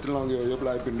ci ñetti langues yooyu yëpp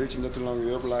laay bind ci ñetti langues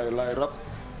yooyu yëpp laay rap.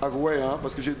 ak woy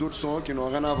parce que j'ai d'autres sons qui n'ont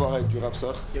rien à voir avec du rap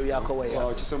sax. yow yaa ko woy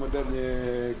waaw ci sama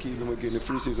dernier kii bi ma génne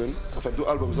Free Season en fait du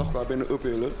album sax quoi benn EP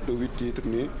la de 8 titres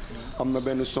nii am na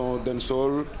benn son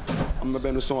dancehall am na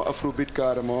benn son afrobeat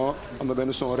carrément am na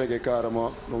benn son reggae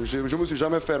carrément donc je me suis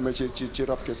jamais fermé ci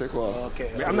rap kese quoi.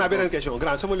 mais am naa beneen question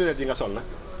grand sama lunette yi nga sol na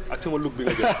ak sama look bi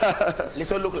nga jël. li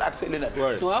sa look la ak sa lunette.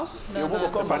 waaw. yow boobu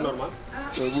comme pas normal.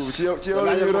 boobu ci yow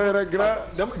la ñuy roy rek grand.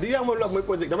 di yaa ma look mooy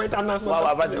posé damay tendance.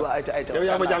 waaw vas-y ayca yow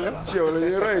yaa ma jàngal. ci yow la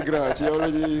ñuy roy grand ci yow la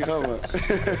ñuy xam nga.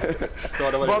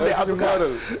 bon mais en tout cas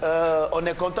on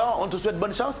est content on te souhaite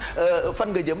bonne chance fan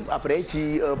nga jëm après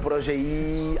ci projet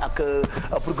yi ak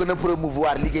pour gën a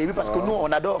promouvoir liggéey bi parce que nous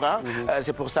on adore ah.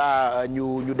 c'est pour ça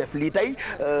ñu def lii tey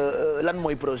lan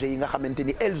mooy projet yi nga xamante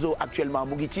ni Elzo actuellement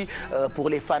mu ngi ci pour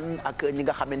les fans ak ñi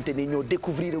nga xamante ni ñoo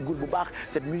découvrir gul bu baax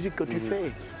cette musique que tu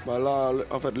fais. voilà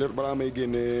en fait balaa may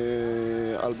génne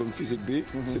album physique bi.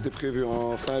 c'était prévu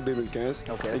en fin 2015.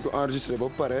 dañ ko enregistré ba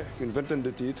pare une vingtaine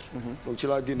de titres. donc ci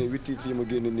laa génne 8 titres yi ma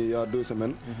génne nii il y a 2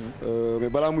 semaines. mais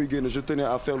balaa muy génne je tenais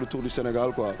à faire le tour du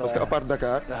Sénégal quoi. parce que à part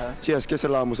Dakar. Thiès kese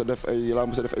laa mos a def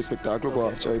ay spectacle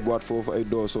quoi. ci ay boîte foofu ay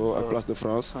Dosso ak Place de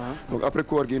France. donc après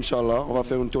koor gi incha allah on va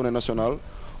faire une tournée nationale.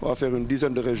 on va faire une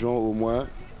dizaine de régions au moins.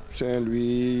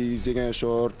 Saint-Louis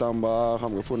Ziguinchor Tamba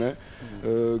xam nga fu ne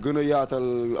gën a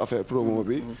yaatal affaire promo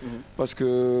bi parce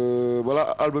que voilà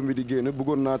album bi di génn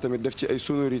bëggoon naa tamit def ci ay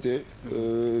sonorités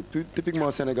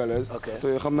typiquement sénégalaises te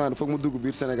xam naa ne foog mu dugg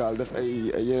biir Sénégal def ay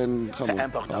yeneen xam nga c'est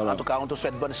important en tout cas on te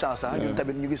souhaite bonne chance ah ñun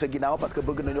tamit ñu ngi sa ginnaaw parce que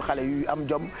bëgg nañu xale yu am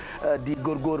jom di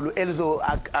góorgóorlu Elzo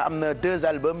ak am na 2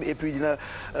 albums et puis dina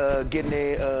génne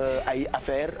ay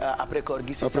affaires après koor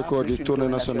gi après koor gi tournée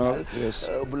nationale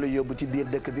bu la yóbbu ci biir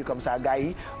dëkk bi comme ça gars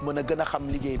yi mën a gën a xam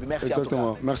liggéey bi merci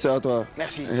exactement merci à toi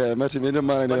merci merci bien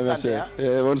maa ngi leen di remercier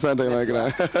bonne santé ma grand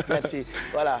merci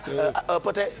voilà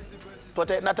poté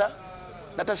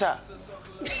Natacha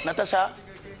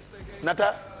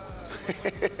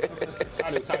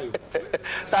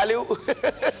Saliou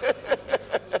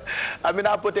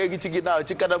Amina Poté gi ci ginnaaw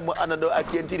ci kanam mu àndandoo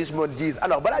ak yéen ci Richmond Gis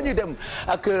alors balaa ñuy dem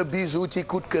ak Bijou ci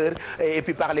coup de cœur et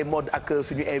puis parler mode ak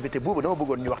suñu invité Bouba dama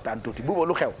bëggoon ñu waxtaan tuuti Bouba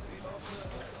lu xew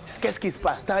qu'est-ce qui se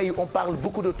passe temps yi on parle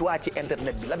beaucoup de toi ci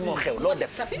internet bi lan moo xew loo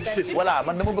def voilà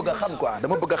man dama bëgg a xam quoi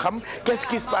dama bëgg a xam qu'est-ce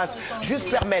qui se passe juste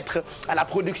permettre à la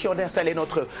production d'installer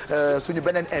notre suñu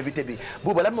beneen invité bi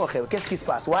Bouba lan moo xew qu'est-ce qui se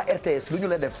passe waa RTS lu ñu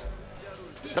la def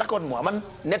raconte-moi man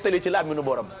nettali ci làmmiñu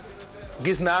borom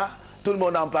gis naa tout le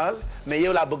monde en parle mais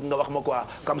yow laa bëgg nga wax ma quoi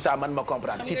comme ça man ma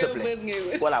comprendre s'il te plaît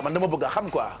voilà man dama bëgg a xam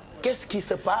quoi qu'est-ce qui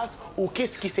se passe ou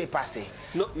qu'est-ce qui s'est passé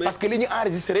parce que li ñu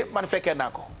enregistré man fekkee naa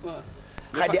ko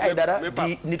Xadi Aydara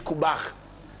di nit ku baax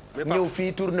ñëw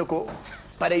fii tourné ko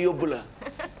pare yóbbu la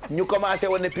ñu commencé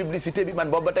woon ne publicité bi man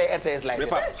boobu ba tey RTS lay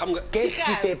xam nga qu'est-ce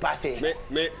qui s'est passé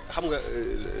mais xam nga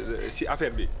si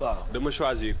affaire bi dama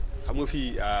choisir xam nga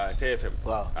fii TFM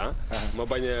ma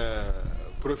bañ a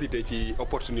profiter ci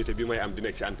opportunité bi may am di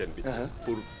nekk ci antenne bi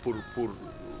pour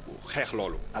xeex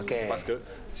loolu parce que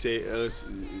c'est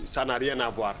ça n'a rien à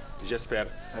voir j'espère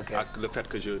avec le fait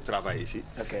que je travaille ici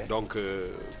donc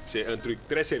c'est un truc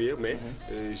très sérieux mais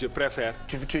je préfère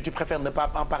tu préfères ne pas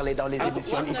en parler dans les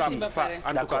émissions ici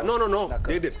en tout cas non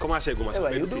déedéet commencé gu ma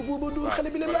sax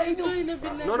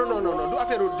non du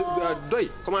affaire doy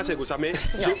commencé gu sax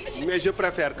mais je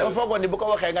préfère que foogoon ni bu ko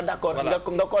waxee nga d'accord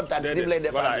nga kontaan ni lay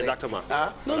def voilà exactement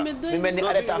mi mel ni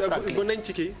arrêté frank bu nañ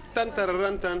ci kii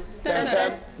tantarantan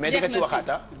mais di nga ci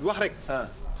waxaata wax rek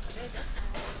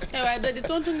waaye da di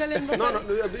tontu nga leen ba pare. non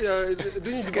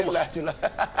duñu di ko wax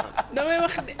damay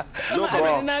wax de.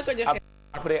 dinaa ko joxe.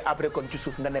 après kon ci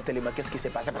suuf nga nettali ma qu'est-ce qui s'est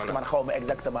passé parce que man xaw ma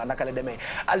exactement naka la demee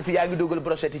Alfi yaa ngi dugal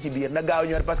brochette yi ci biir na gaaw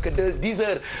ñëw parce que 10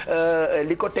 heures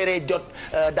li ko teree jot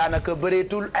daanaka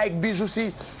bëreetul avec Bijou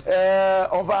si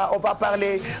on va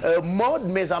parler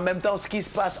mode mais en même temps ce qui se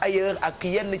passe ailleurs ak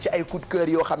yenn ci ay coup de cœur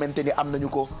yoo xamante ni am nañu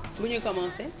ko. bu ñuy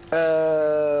commencer.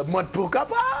 mode pourquoi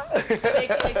pas.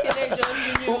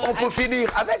 Ou on peut finir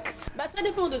avec. Bah ça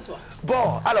dépend de toi.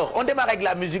 Bon alors on démarre avec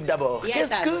la musique d'abord.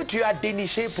 Qu'est-ce que tu as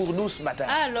déniché pour nous ce matin?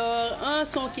 Alors un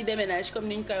son qui déménage comme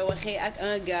ni ñu koy waxee ak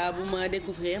un gars bu ma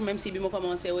découvrir même si bi ma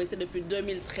commencé woy c'est depuis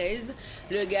 2013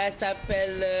 le gars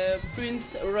s'appelle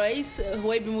Prince Royce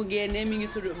woy bi mu génnee mi ngi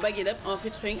tudd Bag It Up en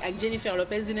featuring ak Jennifer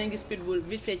Lopez dinañ gis Pitbull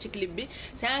vite fait ci clip bi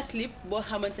c'est un clip boo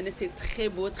xamante ne c'est très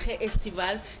beau très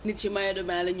estival nit ci maillot de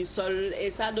bain la ñu sol et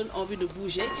ça donne envie de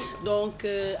bouger donc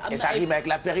et ça rime avec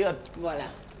la période. Voilà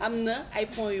am na ay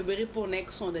points yu bëri pour nekk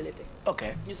son de l'été. Ok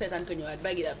ñu seetaan ko ñëwaat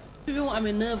Bag It Up. bi mu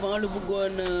amee 9 ans la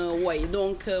bëggoon woy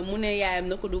donc mu ne yaayam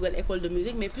na ko dugal école de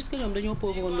musique mais puisque ñoom dañoo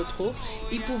pauvre de trop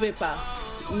il pouvait pas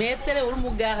mais terewul mu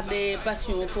garder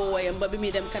passion pour woyam ba bi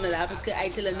muy dem Canada parce que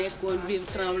Haïti la nekkoon vivre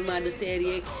tremblement de terre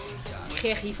yeeg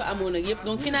xeex yi fa amoon ak yëpp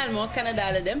donc finalement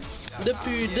Canada la dem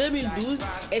depuis 2012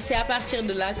 et c'est à partir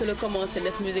de là que la commencé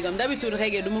def musique am d'habitude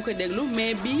reggae du ma ko déglu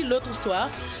mais bii l'autre soir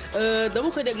dama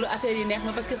ko déglu affaire yi neex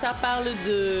ma parce que ça parle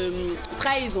de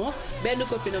trahison benn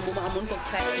copine bu ma amoon ko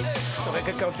trahison. C'est vrai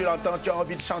que quand tu l'entends tu as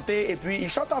envie de chanter et puis il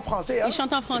chante en français. Il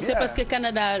chante en français parce que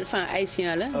Canada enfin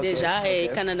haïtien la déjà et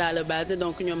Canada la base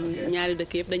donc ñoom ñaari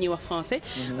dëkk yëpp dañuy wax français.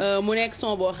 mu nekk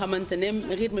son boo xamante ne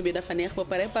rythme bi dafa neex ba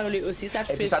pare paroles yi aussi ça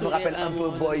te fait sourire. Et puis ça nous rappelle un peu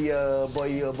boy.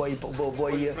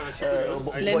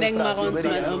 Les Neg Marrons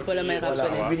un peu le même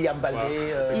rappelé. William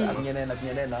Baldé ak ñeneen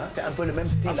c'est un peu le même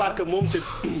style. À part que moom c'est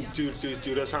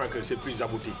tu ressens que c'est plus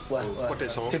abouti. Côté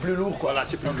son. C'est plus lourd quoi. Voilà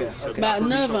c'est plus lourd. Bah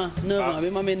 9 ans bi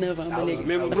ma amee 9 ans ba léegi.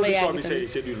 même production bi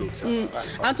c'est du lourd.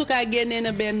 En tout cas génnee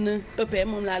na benn EP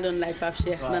moom laa doon laaj Pape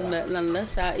Cheikh lan la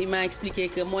ça il m'a expliqué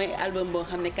que mooy album boo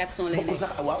xam ne 400 lay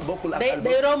nekk.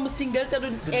 day romb single te du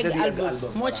egg album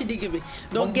moo ci digg bi.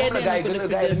 donc génnee na ko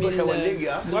depuis 2000.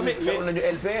 xewal nañu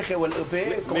LP xewal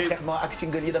EP concrètement ak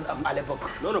single yi doon am à l'époque.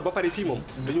 non ba pare fii moom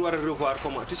dañu war a revoir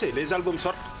comment tu sais les albums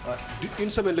sortent. une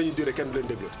semaine la ñu duré kenn du leen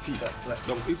déglu fii.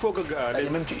 donc il faut que.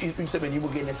 même ci une semaine yi mu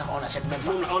génnee sax on l'achète même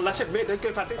pas. on l'achète mais dañ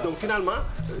koy fàtte donc finalement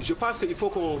je pense que il faut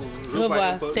qu'on revoie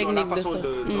un peu la façon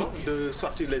de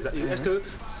sortir les est-ce que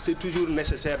c'est toujours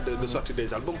nécessaire de sortir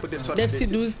des albums peut-être sortir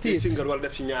des singles wala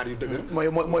def ci ñaar yu dëgg.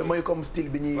 mooy comme style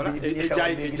bi ñuy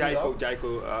jaay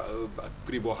ko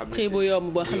prix boo xam ne. prix bu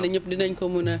yomb boo xam ne ñëpp dinañ ko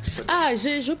mën a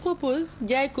je propose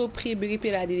jaay ko prix bi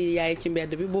pirate yi yaay ci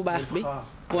mbedd bi bu baax bi.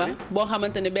 waaw boo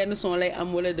xamante ne benn son lay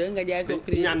am wala deux nga jaay ko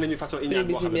prix. ñaan nañu façon ñaan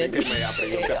boo xam ne dañ koy may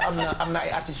après. am na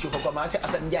ay artistes yu ko commencé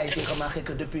Assane Ndiaye j'ai remarqué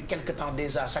que depuis quelque temps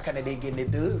déjà chaque année day génne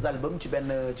 2 albums ci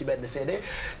benn CD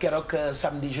keroog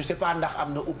samedi je sais pas ndax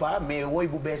am na ou pas mais woy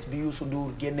bu bees bi Youssou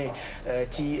Ndour génne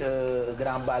ci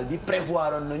grand bal bi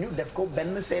prévoir nañu def ko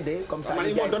benn CD comme ça.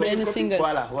 benn single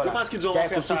voilà. je pense qu'ils ont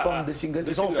offert ça sous forme de single.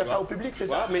 Ils ont offert ça au public c'est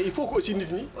ça. mais il faut que aussi nit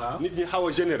ñi xaw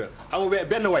a généreux xam nga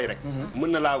benn way rek. mën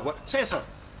na laa wax 500.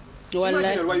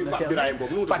 wallaay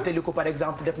fàttali ko par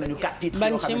exemple def nañu 4 titres.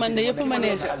 ban ci man de yëpp ma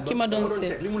neex ki ma doon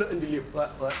seet li mu la indi lépp.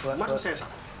 matu 500.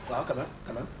 waaw quand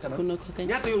même.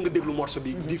 ñaata yoon nga déglu morceau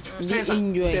bi di 500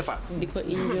 CFA. di ko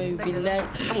enjoy billaay.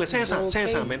 xam nga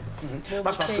 500 men. je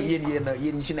pense que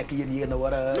yéen ñi ci nekk yéen a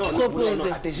war a.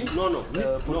 proposer non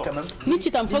pour quand même. nit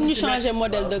ci tam foog ñu changer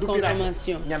modèle de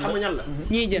consommation. xam nga ñan la.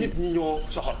 ñiy jënd nit ñi ñoo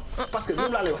soxor. parce que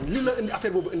moom laa lay wax li la indi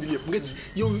affaire boobu indi lépp nga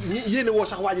yow yéene woo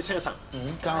sax waa ji 500.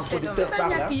 quand producteur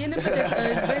parle là yéen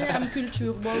peut-être bañ a am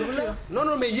culture boobu la.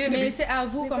 non mais yéene bi mais c'est à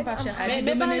vous comme Pape Cheikh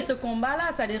de mener ce combat là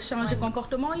c'est-à-dire changer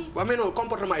comportement yi. waaw mais non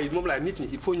comportement yi moom laa nit ñi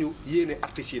il faut ñu yéene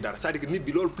artistes yi dara c'est-à-dire que nit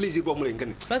bi loolu plaisir boobu lay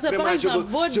gën. parce que par exemple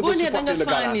boo nee da nga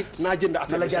faa nit naa jënd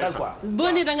affaire bi 500.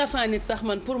 boo nee da nga faa nit sax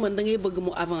man pour man da ngay bëgg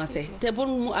mu avancer te pour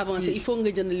mu avancer il faut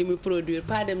nga jënd li muy produire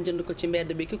pas dem jënd ko ci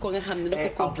mbedd bi ki ko nga xam ne da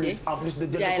ko copier. en plus de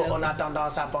jënd ko on a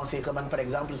tendance à penser que man par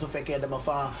exemple su fekkee dama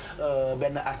fa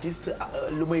benn artiste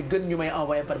lu may gën ñu may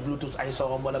envoyer par Bluetooth ay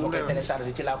sorom wala ba koy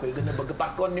télécharger ci laa koy gën a bëgg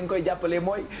par contre ni nga koy jàppalee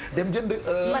mooy dem jënd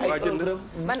ay œuvre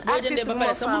boo jëndee ba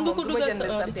pare sax mën nga ko dugal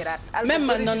sa même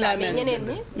man noonu laa mel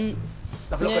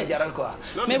daf la koy jaral quoi.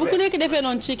 mais bu ku nekk defee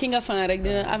noonu ci ki nga fan rek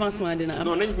dina avancement dina am.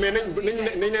 non nañ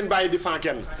leen bàyyi di fan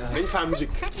kenn nañ fan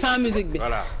musique. fan musique bi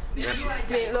voilà. merci.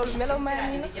 mais loolu melo maa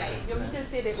ngi nii ñoom ñu jël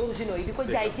CD originaux yi di ko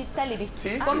jaay ci tali bi.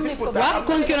 comme ni ko waaw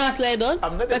concurrence lay doon.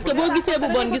 parce que boo gisee bu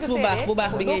bon gis bu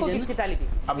baax bi ngay doo ko jënd. gis ci tali bi.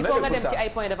 il faut nga dem ci ay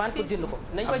point de vente pour jënd ko.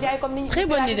 nañ ko jaay comme ni ñu. très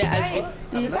bonne idée Alfie.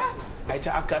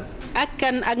 ak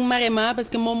kan ak Marema parce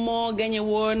que moom moo gagné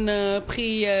woon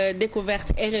prix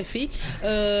découverte RFI.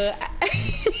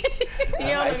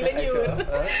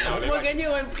 moo gagné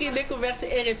woon prix découverte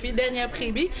RFI dernier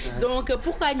prix bi donc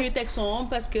pourquoi ñuy teg son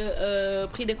parce que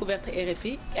prix découverte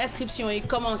RFI inscription yi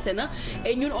commencé na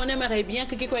et ñun on aimerait bien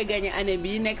que ki koy gagné année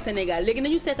bi nekk Sénégal léegi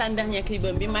nañu seetaan dernier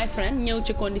clipam bi My Friend ñëw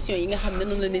ci conditions yi nga xam ne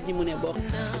noonu la nit ñi mën a bokk.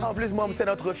 en plus moom c'est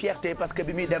notre fierté parce que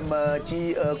bi muy dem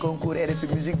ci concours RFI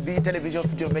musique bi télévision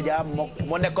Futur Média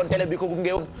moo nekkoon télé bi ko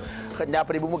gungeewoon xëy na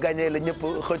après bu mu gagné la ñëpp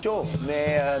xëccoo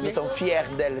mais nous sommes fiers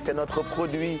d'elle c'est notre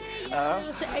produit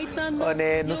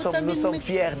nous sommes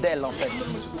fiers d'elle en fait.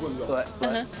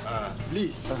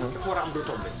 lii dafa war a am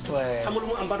retombée. xam nga lu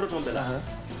mu am ba retombée la.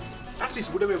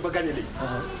 artiste bu demee ba gagné lii.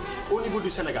 au niveau du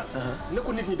Sénégal. na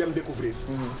ko nit ñi dem découvrir.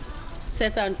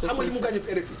 seetaan ko xam nga li mu gagné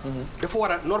RFI. dafa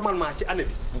war a normalement ci année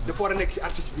bi. dafa war a nekk ci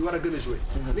artiste bi war a gën a jouer.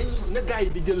 na gars yi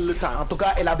di jël le temps. en tout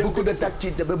cas elle a beaucoup de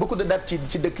dates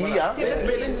ci dëkk yi ah.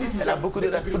 elle a beaucoup de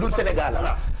dates fu dul Sénégal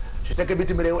ah. je sais que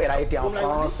bitim réew elle a été en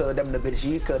France dem na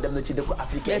Belgique dem na ci dëkku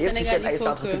africain yëpp ci seen ay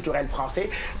centres culturels français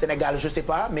Sénégal je sais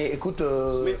pas mais écoute.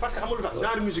 mais parce que xam nga lu tax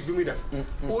genre musique bi muy def.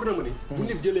 wóor na ma ni bu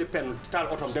nit jëlee penn taal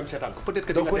otom dem seetaan ko peut-être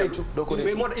que. doo ko réccu doo ko réccu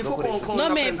mais moo il faut qu'on non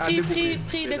mais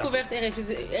prix découverte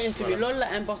RFI bi loolu la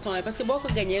important parce que boo ko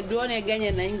gagné doonee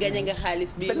gagné nañ gagné nga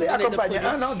xaalis bi.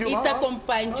 il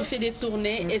t'accompagne tu fais des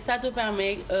tournées et ça te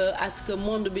permet à ce que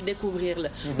monde bi découvrir la.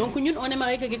 donc ñun on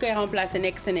aimerait que ki koy remplacer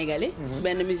nekk sénégalais.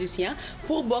 benn musicien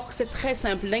pour bokk c'est très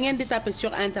simple da ngeen di taper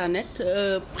sur internet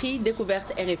prix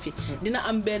découverte RFI. dina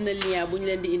am benn lien bu ñu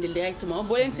leen di indil directement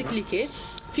boo leen si cliquer.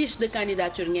 fiche de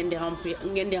candidature ngeen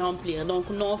di remplir donc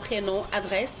nom prénom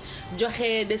adresse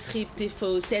joxe descriptif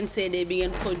seen CD bi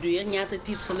ngeen produire ñaata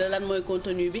titre la lan mooy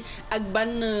contenu bi ak ban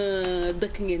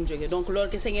dëkk ngeen jóge donc loolu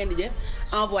kese ngeen di def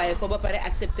envoyé ko ba pare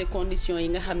accepter conditions yi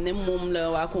nga xam ne moom la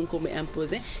waa concours bi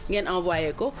imposé ngeen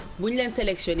envoyé ko bu ñu leen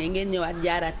sélectionné ngeen ñëwaat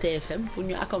jaaraat TFM pour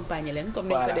ñu accompagner leen comme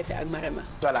ni ñu ko defee ak Marema.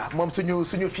 voilà moom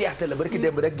suñu fierté la barki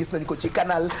démb rek gis nañ ko ci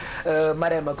canal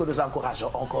Marema que nous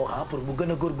encourageons encore pour mu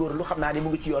gën a góorgóorlu xam naa ni mu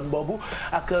ngi ci yoon boobu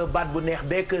ak baat bu neex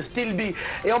beeg style bi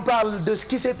et on parle de ce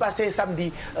qui s'est passé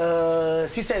samedi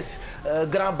Cissesse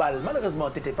grand bal malheureusement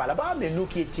t'étais pas là-bas mais nous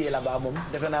qui étions là-bas moom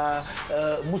defe naa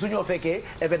musuñoo fekkee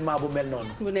événement bu mel noonu.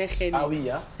 bu neexee nii ah oui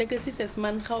ah. c'est que Cissesse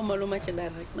man xaw ma lu ma ci dara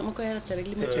rek dama koy raté rek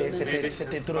li ma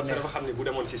c'était trop parce que dafa xam ne bu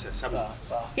demoon Cissesse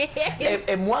samedi.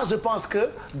 et moi je pense que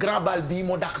grand bal bi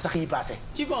moo dàq sax yi passé.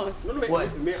 tu penses. non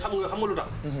mais xam nga lu tax.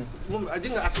 moom ji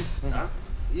nga artiste.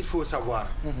 il faut savoir.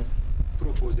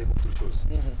 proposer autre chose.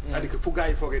 c'est-à-dire que fu gars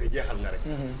yi foogee ni jeexal nga rek.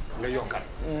 nga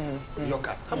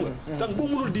yokkaat. xam nga. donc boo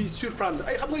mënul di surprendre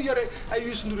ay xam nga yore ay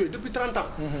Youssou Ndour depuis 30 ans.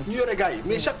 ñu yore gars yi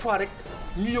mais chaque fois rek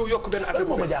ñu ñëw yokk benn affaire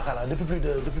bu bees. jaaxal depuis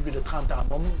plus de 30 ans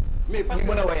moom. mais parce que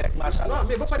mën a way rek macha allah. non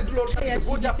mais ba pare du loolu.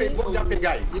 boo jàppee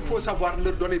gars yi il faut savoir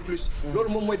leur donner plus. loolu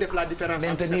moom mooy def la différence.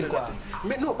 maintenir quoi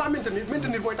mais non pas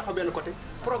maintenir mooy taxaw benn côté.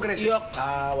 progresser yokk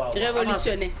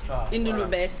révolutionner indi lu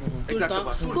bees. tout le temps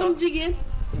comme jigéen.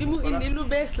 bi mu indi lu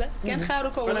bees la. kenn xaaru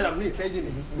ko woon. par exemple nii tey jii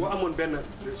nii boo amoon benn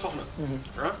soxna.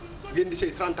 ngeen di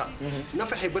sëy 30 ans. na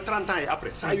fexe ba 30 ans yi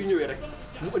après saa yu ñëwee rek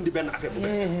mu indi benn affaire bu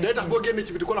bees. day tax boo génnee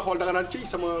ci biti ko la xool da nga naan ci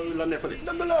sama la neefale.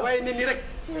 waaye ne nii rek.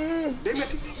 day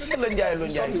metti. la njaay lu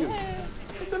njaay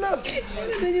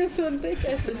dañoo sonn tey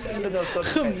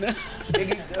xam na.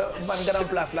 léegi man grand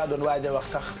place laa doon waaj a wax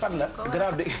sax fan la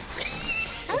grand bi.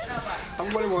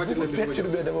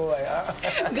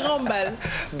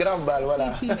 grand bal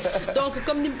voilà. donc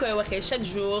comme ni mu koy waxee chaque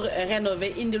jour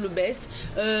rénover indi lu bees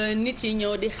nit yi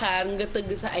ñëw di xaar nga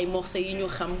tëgg sa ay morceaux yi ñu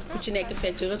xam ku ci nekk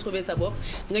fecc retrouver sa bopp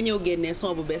nga ñëw génnee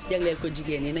son bu bees jagleel ko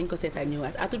jigéen ñi nañ ko seetaan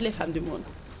ñëwaat à toutes les femmes du monde.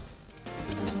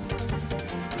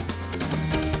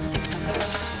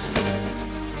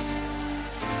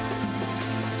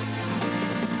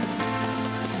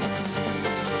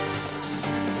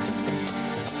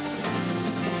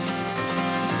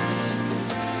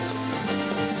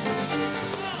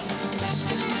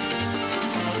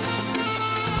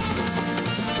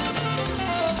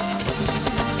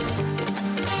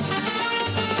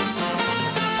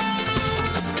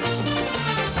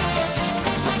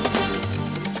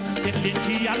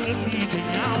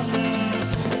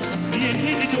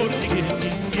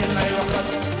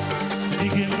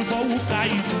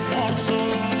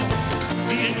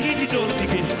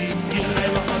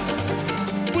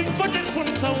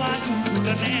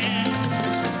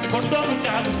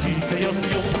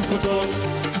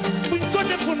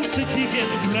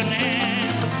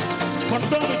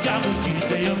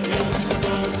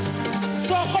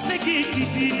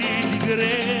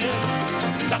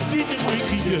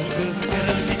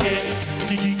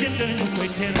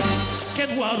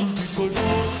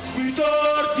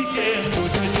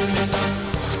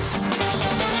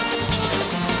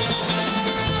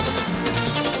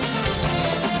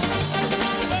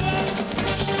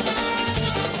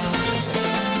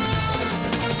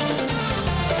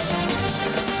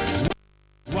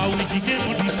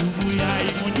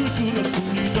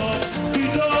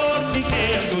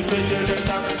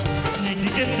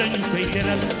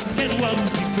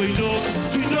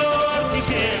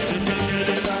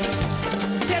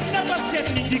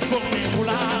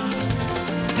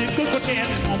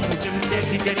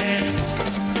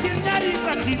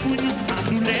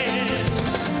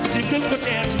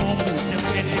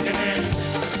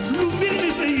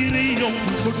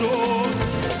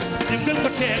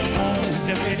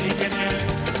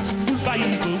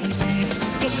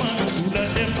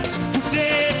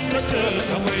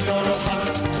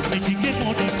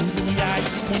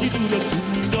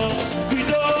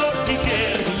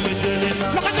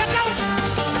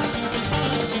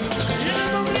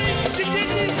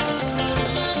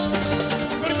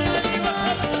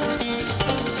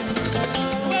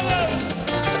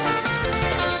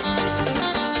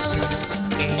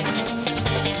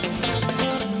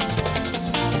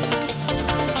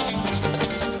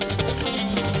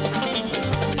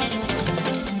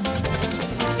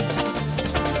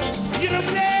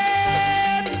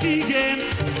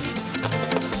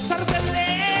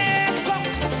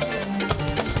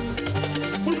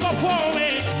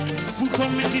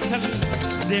 mettital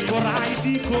de ko raay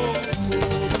di ko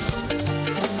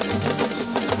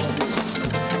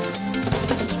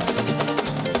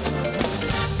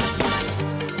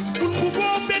bul bu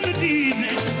boo benn diine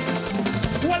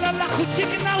wala laxu ci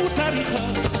ginnaaw tarixa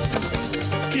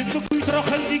képp kuy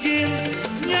toroxal jigéen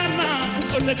ñaan naa bu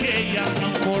ëllëgee yàlla na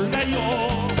ko layoo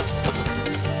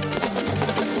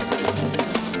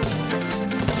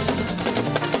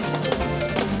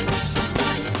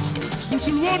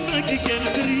musul woon na jigéen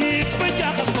kër yi ba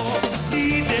jaxasoo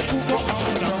lii de ku ko am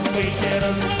dam koy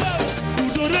teeral ku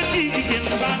dóora ci jigéen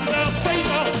baa nga fay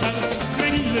waxal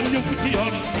nañ la ñëpp ci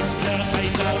yoon la ay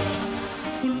daw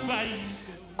kul bàyyi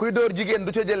kuy dóor jigéen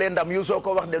du ca jëlee ndam yu soo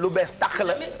ko wax de lu bees tax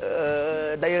la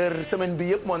d'ailleurs semaine bi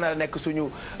yëpp moo nar a nekk suñu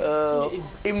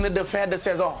hymne de fin de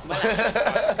saison.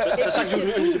 chaque jour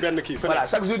ñu indi ci benn kii. voilà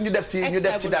chaque jour ñu def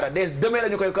ci dara demain la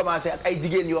ñu koy commencer ak ay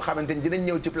jigéen yoo xamante ni dinañ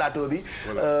ñëw ci plateau bi.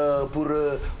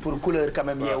 pour couleur quand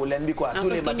même Yeewu Leen bi quoi. tous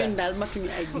les matins parce que ñun daal matuñu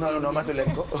ay jigéen. non matu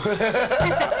leen ko.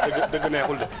 dëgg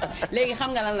neexul de. léegi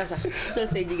xam nga lan la sax utal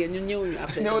say jigéen ñun ñëwuñu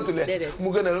après. ñëwatu leen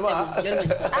mu gën a lu ma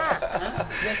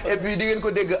et puis di ngeen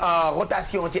ko dégg en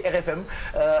rotation ci RFM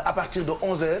à partir de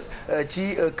 11h ci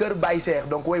Kër Baye Serre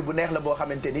donc woy bu neex la boo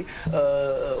xamante ni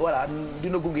voilà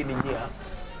dina gunge nit ñi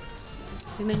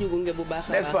dinañu gunge bu baax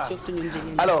a n'est-ce pas surtout ñun jigéen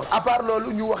ñi. alors à part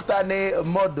loolu ñu waxtaanee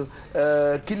mode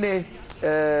ki ne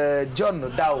John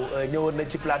daaw ñëwoon na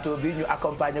ci plateau bi ñu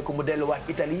accompagner ko mu delluwaat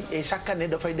Italie et chaque année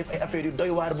dafay def ay affaires yu doy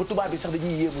waar bu tubaab bi sax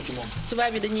dañuy yéemu ci moom.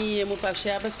 tubaab bi dañuy yéemu Pape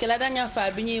Cheikh parce que la dernière fois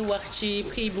bi ñuy wax ci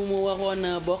prix bu mu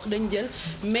waroon bokk dañ jël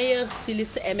meilleur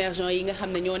styliste émergent yi nga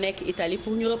xam ne ñoo nekk Italie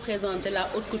pour ñu représenter la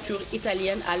haute couture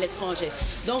italienne à l'étranger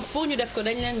donc pour ñu def ko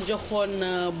dañ leen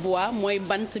joxoon bois mooy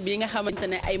bant bi nga xamante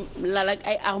ne ay lal ak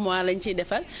ay armoire lañ ciy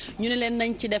defar ñu ne leen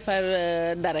nañ ci defar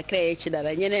dara créer ci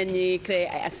dara ñeneen ñi créer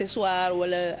ay accessoires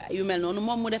wala yu mel noonu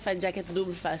moom mu defar jaquette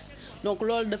double face donc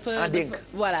loolu dafa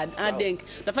voilà en dénk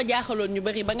dafa jaaxaloon ñu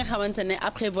bëri ba nga xamante ne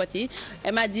après vote yi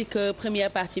elle m'a dit que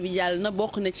première partie bi jàll na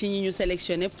bokk na ci ñi ñu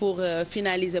sélectionné pour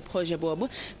finaliser projet boobu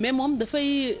mais moom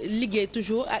dafay liggéey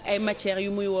toujours ak ay matières yu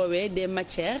muy woowee des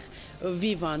matières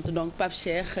vivante donc Pape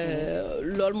Cheikh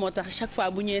loolu moo tax chaque fois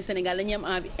bu ñëwee Sénégal dañuy am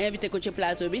envie invité ko ci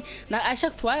plateau bi ndax à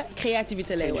chaque fois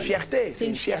créativité lay wane. c'est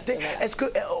une fierté voilà. Est-ce que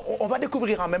on va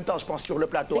découvrir en même temps je pense sur le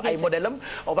plateau ay modèle am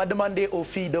on va demander aux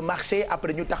filles de marcher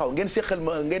après ñu taxaw ngeen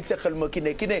seqal ma ki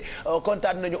ne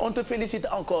kontaan nañu on te félicite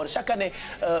encore chaque année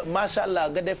macha allah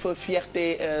nga def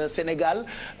fierté Sénégal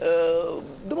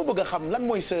dama bëgg a xam lan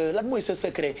mooy sa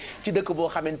secret ci dëkk boo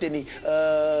xamante ni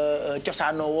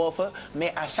cosaanoo woo fa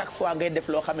mais à chaque fois ngay def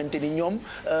loo xamante ni ñoom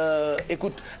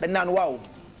écoute dañ naan waaw.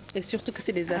 et surtout que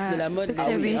c'est des as de la mode.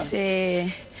 Oui, c'est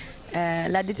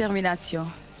la détermination.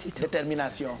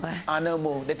 détermination. Ouais. En un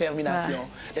mot détermination.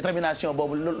 Ouais. Détermination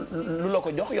boobu lu la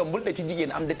ko jox yombul te ci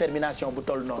jigéen am détermination bu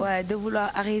toll noonu. Ouais, de vouloir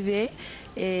arriver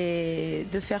et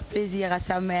de faire plaisir à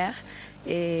sa mère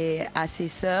et à ses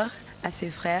sœurs, à ses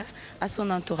frères, à son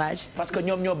entourage. Parce que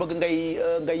ñoom ñoo bëgg ngay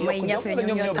yokk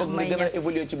ñoom ñoo bëgg nga gën a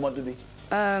évoluer ci mode bi.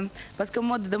 Parce que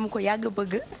mode dama ko yàgg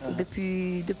bëgg.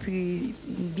 depuis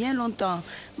bien longtemps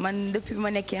man depuis ma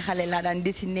nekkee xale laa daan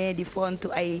dessiner di fontu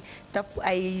ay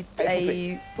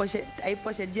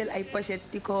pochette jël ay pochette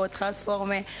di ko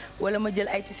transformer wala ma jël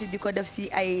ay tissu di ko def si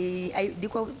di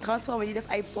ko transformer di def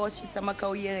ay poches ci sama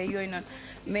kaw yére yooyu noonu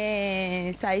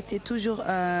mais ça a été toujours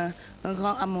un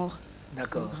grand amour.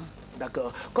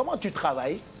 D'accord. Comment tu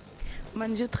travailles?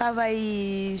 Man je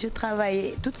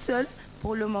travaille toute seule.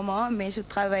 Pour le moment, mais je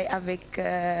travaille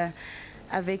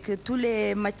avec tous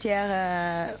les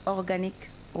matières organiques,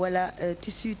 voilà,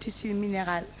 tissu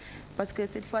minéral. Parce que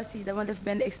cette fois-ci, dama def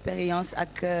benn expérience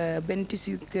ak benn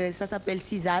tissu que ça s'appelle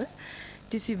sisal.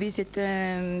 Tissu bi c'est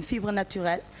une fibre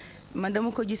naturelle. Man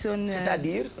dama ko gisoon.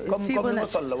 C'est-à-dire comme lu ma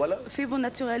sol la wala. Fibre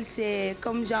naturelle, c'est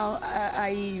comme genre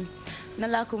ay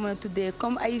nan laa ko mën a tuddee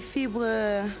comme ay fibre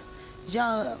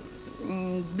genre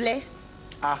blé.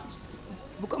 Ah.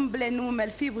 Comme blé nu mu mel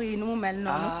fibre yi nu mu mel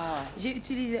noonu.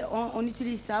 On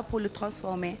utilise ça pour le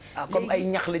transformer. Comme ay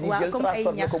ñax la ñuy jël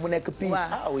transformer ko mu nekk pièce.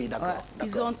 Ah oui, d'accord.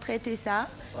 Ils ont traité ça.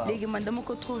 léegi man dama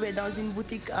ko trouvé dans une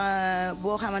boutique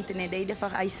boo xamante ne day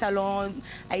defar ay salon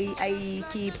ay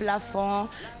kii plafond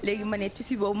léegi ma ne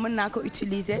tissu boobu mën naa ko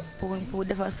utiliser pour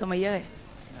defar sama yére.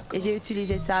 Et j'ai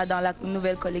utilisé ça dans la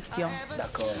nouvelle collection.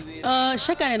 D'accord.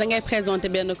 Chaque année da ngay présenter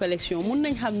benn collection mun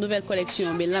nañ xam nouvelle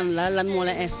collection bi lan moo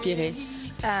la inspiré.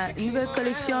 Nouvelle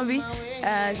collection bi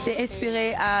c'est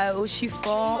inspiré au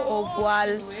chiffon, au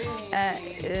voile,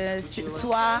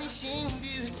 soie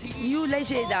yu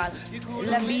léger daal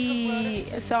l'habit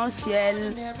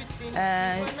sensuel,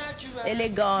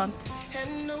 élégante.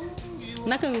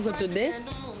 Naka nga ko tuddee.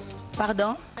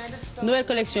 Pardon? Nouvelle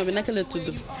collection bi naka la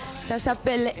tudd? Ça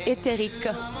s'appelle Éthérique.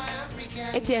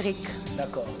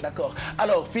 D'accord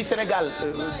alors fii Sénégal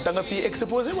da nga fi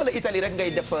exposé wala Italie rek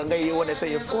ngay def ngay wane sa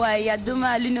yëf. Ouais, il y a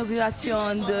demain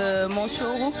l'inauguration de mon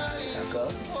showroom.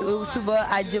 D'accord. Suba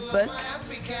à Dieuppeul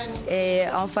et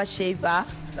en Fashiba.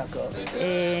 D'accord.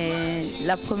 Et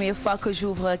la première fois que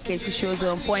j'ouvre quelque chose,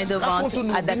 un point de vente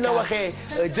à Dakar. bi ñu la waxee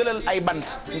jëlal ay bant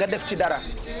nga def ci dara.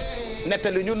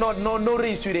 nettali ñu noo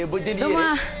réussir ba jël yére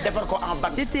defar ko en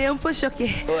bant. J'étais un peu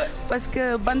choquée. Ouais. Parce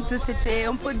que bant c'était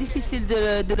un peu difficile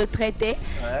de le traiter.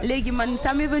 Ouais. Léegi man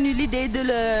ça m'est venu l'idée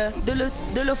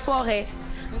de le forer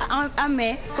en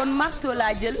mai kon marteau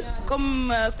laa jël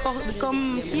comme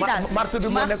kii daal. marteau bi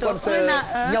moo nekkoon sa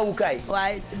ñawukaay.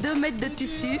 waaye 2 mètres de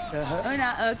tissu. un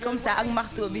à un comme ça ak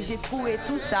marteau bi j'ai trouvé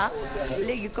tout ça.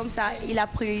 léegi comme ça il a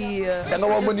pris. da nga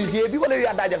woo menuisier bi wala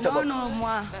yaa daajal sa bopp. non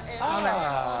moi.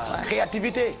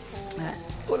 Créativité. Ouais.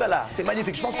 Oh là là, c'est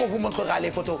magnifique. Je pense qu'on vous montrera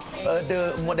les photos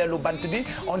de modèle bant bi.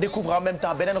 On découvre en même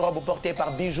temps beneen robe portée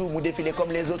par Bijou mu défilé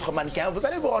comme les autres mannequins. Vous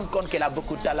allez vous rendre compte qu'elle a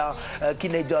beaucoup de talent.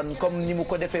 Kiné John comme ni mu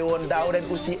ko defee woon daaw ren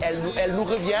aussi elle nous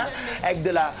revient avec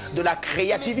de la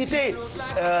créativité.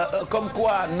 Comme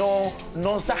quoi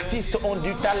nos artistes ont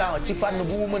du talent ci fànn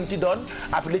bu mu mën ci doon.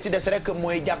 Après li ci des rek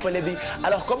mooy jàppale bi.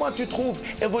 Alors comment tu trouves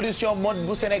évolution mode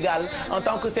bu Sénégal en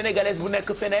tant que sénégalaise bu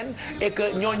nekk feneen et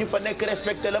que ñooñu fa nekk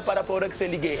respecté la par rapport ak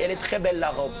liggéey. Elle est très belle la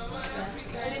robe.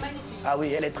 Ah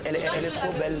oui, elle est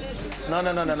trop belle. Non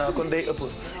kon day ëpp.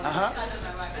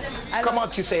 Comment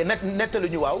tu fais nettali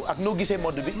ñu waaw ak noo gisee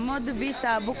mode bi. Mode bi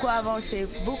ça a beaucoup avancé,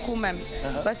 beaucoup même.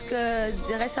 Parce que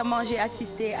récemment j'ai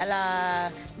assisté à la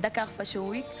Dakar Fashion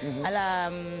Week, à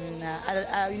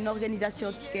une organisation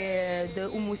de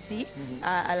Oumoussi,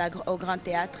 au Grand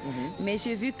Théâtre. Mais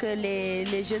j'ai vu que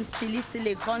les jeunes stylistes,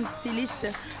 les grands stylistes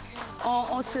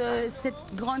ont cette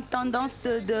grande tendance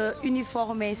de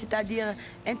uniformer, c'est-à-dire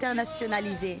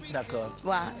internationaliser. D'accord.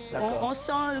 Voilà. On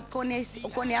sent qu'on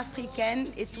est africaine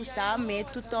et tout ça, mais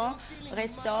tout en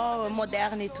restant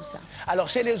moderne et tout ça. Alors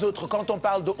chez les autres, quand on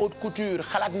parle de haute couture,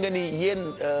 xalaat nga ni yéen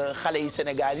xale yi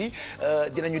Sénégal yi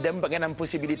dinañu dem ba ngeen am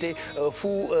possibilité fu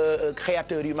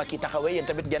créateurs yu mag yi taxawee yéen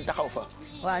tamit ngeen taxaw fa.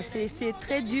 Waaw, c'est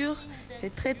très dur.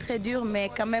 C'est très très dur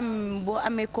mais quand même boo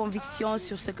amee conviction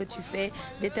sur ce que tu fais,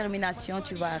 détermination,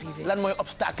 tu vas arriver. Lan mooy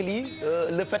obstacle yi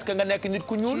le fait que nga nekk nit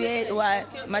ku ñuul.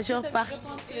 Majeure partie.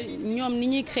 ñoom ni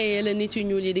ñuy créer la nit yu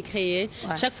ñuul yi di créer.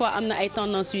 Chaque fois am na ay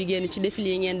tendances yu génn ci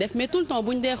défilé yi ngeen def mais tout le temps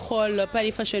bu ñu dee xool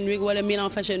Paris Fashion Week wala Milan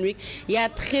Fashion Week il y a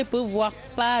très peu voire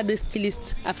pas de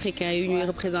stylistes africains yu ñuy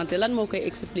représenter lan moo koy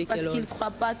expliquer loolu. Parce qu'ils ne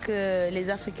croient pas que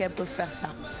les Africains peuvent faire ça.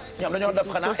 ñoom dañoo def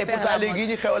xanaa et pourtant léegi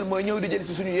ñu xewal mooy ñëw di jël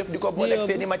ci suñu yëf di ko boole ak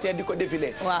seen i matière di ko défilé.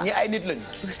 ñi ay nit lañu.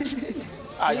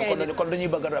 kon dañuy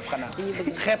bëgg a def xanaa.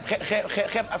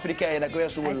 xeeb africain yi nag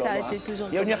weesuwul loolu.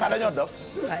 yow ñu xam dañoo dof.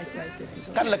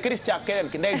 kan la Christian keneen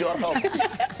ki ndey joor xaw ma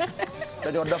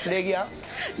dañoo dof léegi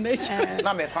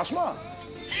non mais franchement.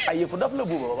 ay yëfu daf la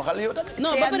buuba waxal yow tamit.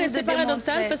 non ba pare c'est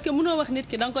paradoxal parce que mënoo wax nit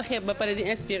ki da nga ko xeeb ba pare di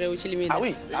inspiré wu ci li muy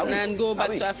def. naan go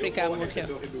back to Africa moo xew.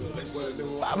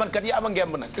 man kat yaa ma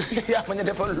ngemb nag yaa ma ñu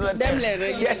defal lu la dem leen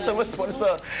rek yaay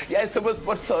sama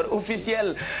sponsor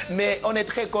officiel mais on est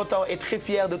très content et très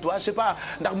fier de toi je sais pas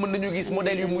ndax mën nañu gis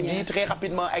modèle yu mujj yi très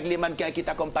rapidement avec les mannequins qui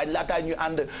t'accompagnent laataa ñu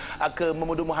ànd ak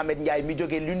Mamadou Mohamed Ndiaye mi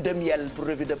jógee lune de miel pour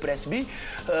revue de presse bi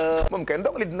moom kay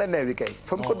ndong li dina neewi kay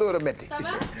fa mu ko door a metti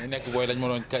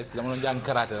dama doon jàng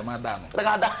karaté dama daanu. da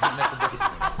ngaa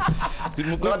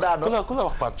daanu. ku la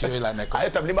wax Pape ci yooyu laa nekk.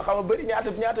 itam li ma xam a bëri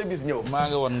ñaata bis ñëw. maa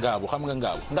nga woon Ngaabu xam nga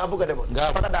Ngaabu. Ngaabu nga demoon.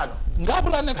 Ngaabu fa nga daanu. Ngaabu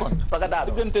laa nekkoon. fa nga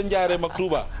daanu diggante Njaareem ak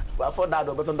Touba. waaw foo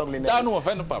daanoo ba sa ndong li nekk. daanu ma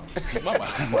fenn Pape. mama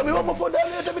waaw mais ma foo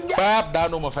daanoo tamit Ndiaye. Pape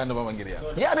daanu ma fenn ba ma ngir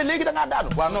yàlla. yaa ne léegi da ngaa daanu.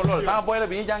 waaw non loolu temps booy la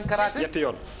bi ñuy jàng karaté. ñetti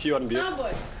yoon ci yoon bi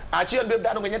yëpp. ci yoon bi yëpp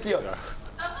daanu nga ñetti yoon.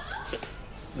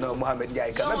 non Mohamed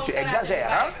Ndiaye quand même tu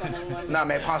exagères non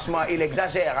mais franchement il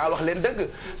exagère wax leen dëgg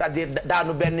c'est-à-dire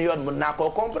daanu benn yoon mën naa koo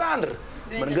comprendre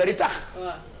mën nga ri tax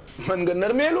mën nga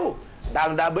nërmeelu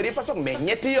daanu daa bëri façon mais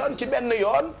ñetti yoon ci benn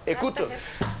yoon écoute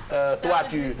toi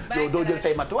tu doo jël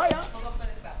say matuwaay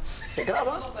c'est grave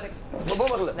ba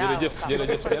wax la. jërëjëf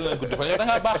yàlla na gudd fan yow da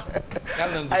ngaa baax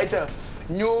yàlla na ayca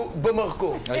ñu bëmër ko.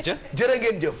 jërë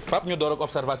ngeen jëf. Pape ñu door ak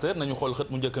observateur nañu xool xët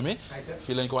mu njëkk mi.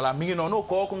 fii lañ ko voilà mi ngi noonu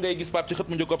kooku ngay gis Pape ci xët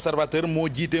mu njëkk observateur moo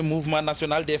jiite mouvement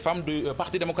national des femmes du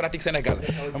parti démocratique Sénégal.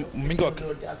 mi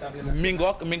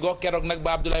ngoog keroog nag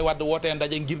ba Abdoulaye Wade wootee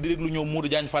ndaje ngir di déglu ñëw Modou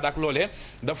Diagne Fada ak loolee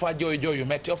dafa jooy yu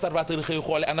metti observateur xëy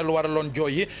xoole ana lu waraloon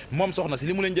jooy yi moom soxna si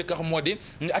li mu leen njëkk a xam moo di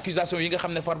accusation yi nga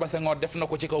xam ne Farba Senghor def na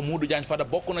ko ci kaw Modou Diagne Fada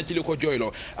bokk na ci li ko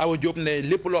jooyloo Awa Diop ne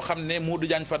lépp loo xam ne Modou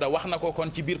Diagne Fada wax na ko kon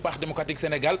ci biir parti démocratique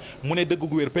Sénégal mu ne dëgg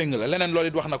gu wér péng la leneen loolu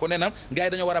it wax na ko nee na gars yi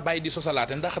dañoo war a bàyyi di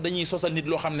sosalaate ndax dañuy sosal nit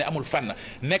loo xam ne amul fànn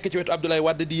nekk ci wetu Abdoulaye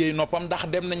Wade di yéey noppam ndax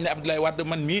dem nañ ne Abdoulaye Wade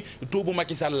man mii tuubu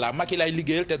Macky Sall la Macky laay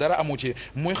liggéeyal te dara amu ci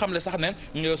muy xam le sax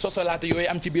ne sosalaate yooyu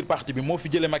am ci biir parti bi moo fi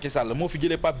jëlee Macky Sall moo fi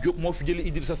jëlee Pape Diop moo fi jëlee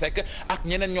Idrissa Seck ak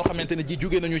ñeneen ñoo xamante ne ji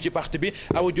jóge nañu ci parti bi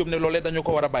Awa Diop ne loolee dañu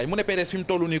ko war a bàyyi mu ne PDS fi mu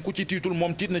toll nii ku ci tiitul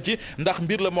moom tiit na ci ndax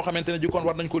mbir la moo xamante ne ji kon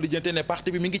war nañ ko lijjante ne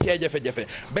parti bi mi ngi ci ay jafe-jafe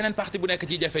beneen parti bu nekk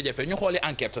ci jafe-jafe ñu xoolee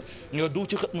enquête du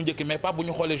ci xët mu njëkk mais pas bu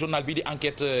ñu xoolee journal bi di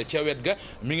enquête ca wet ga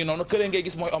mi ngi noonu kële ngay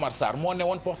gis mooy Omar Sarr moo ne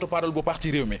woon porte parole bu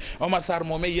parti réew mi Omar Sarr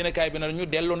moomee yéenekaay bi nañu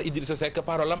delloon Idrissa Seck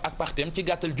parole am ak parti am ci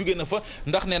gàttal jóge na fa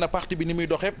ndax nee na parti bi ni muy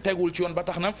doxee tegul ci yoon ba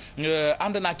tax na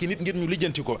ànd naa ki nit ngir ñu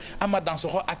lijjanti ko Amath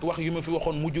Dansokho ak wax yu ma fi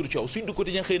waxoon mu jur coow Sud du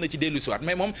Quotidien xëy na ci dellu siwaat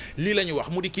mais moom lii la ñu wax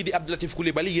mu di kii di Abdou Latif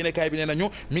Coulibaly yéenekaay bi nee nañu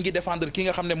mi ngi défendre ki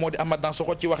nga xam ne moo di Amath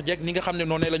Dansokho ci wax jeeg ni nga xam ne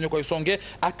noonu la ñu koy songe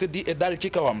ak di dal ci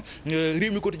kawam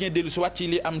Réew mi Quotidien dellu siwaat ci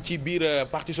li am ci biir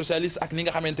parti socialiste ak ni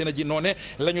nga xamante ne ji noone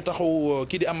la ñu taxaw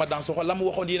kii di Amath Dansokho la mu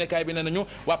waxoon yéenekaay bi nee nañu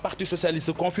waa parti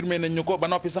socialiste confirmé nañ ñu ko ba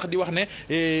noppi sax di wax ne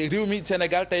réew mi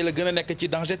Sénégal tey la gën a nekk ci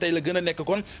danger tey la gën a nekk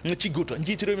kon ci guuta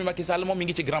njiiti réew mi Macky Sall moom mi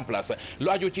ngi ci grand place lu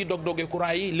aju ci dog-doge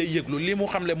courant yi lay yëglu li mu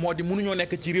xam le moo di mënuñoo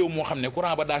nekk ci réew moo xam ne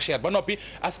courant ba daa cher ba noppi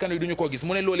askan wi duñu ko gis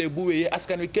mu ne loolee bu wéyee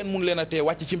askan wi kenn mënu leen a tee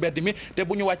wàcc ci mbedd mi te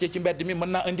bu ñu wàccee ci mbedd mi mën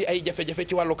naa indi ay jafe-jafe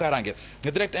ci wàllu kaaraange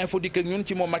direct info dikk ak ñun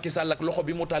ci moom Macky Sall ak loxo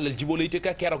bi mu tàllal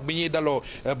jiboleytika keroog bi ñuy daloo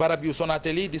barab yu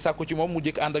Sonatel yi di sàkku ci moom mu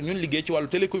jëkk ànd ak ñun liggéey ci wàllu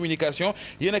télécommunication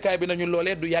yéenekaay bi nañu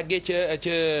loolee du yàggee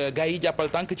ca gaa yi jàppal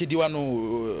tànk ci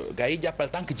diwaanu gaa yi jàppal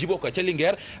tànk jiboka ca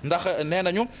Linguère ndax nee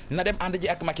nañu na dem ànd ji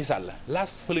ak Macky Sall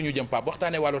laas fa la ñu jëm Pape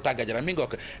waxtaane wàllu tàggat yaram mi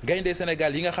ngook gaynde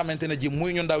Sénégal yi nga xamante ne ji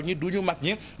muy ñu ndaw ñi du ñu mag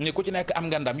ñi ku ci nekk am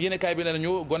nga ndam yéenekaay bi nee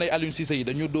nañu goney Aliou Cissé yi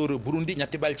dañu dóor Burundi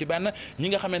ñetti bal ci benn ñi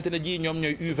nga xamante ne ji ñoom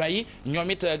ñooy U20 yi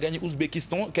ñoom it gagné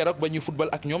Ouzbékistan keroog ba ñuy football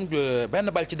ak ñoom benn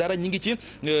bal ci dara ñi ngi ci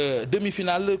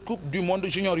demi-finale coupe du monde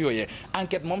junior yooyee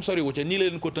enquête moom soriwu ca nii la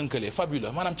leen ko tënkalee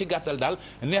fabuleux maanaam ci gàttal daal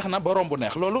neex na ba romb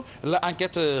neex loolu la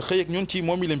enquête xëy ak ñun ci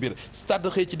moom mi la mbir stade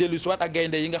xëy ci dellu siwaat ak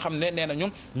gaynde yi nga xam ne nee na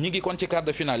ñun ñi ngi kon ci quart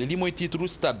de finale li mooy titre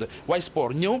stade waaye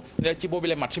sport ñëw ci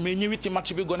boobule match mais ñëwit ci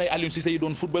match bi goney Aliou Cissé yi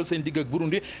doon football seen digg ak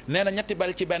Burundi nee na ñetti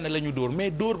bal ci benn la ñu dóor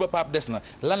mais dóor ba Pape des na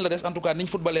lan la des en tout cas niñ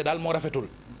footballee daal moo rafetul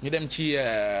ñu dem ci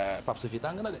Pape sa fi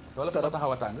tàng na de wala fa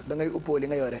taxaw a tàng da ngay uppoo li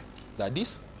nga yore daa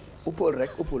 10 uppal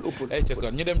rek uppal ay ca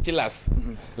kon ñu dem ci laas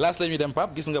laas la ñuy dem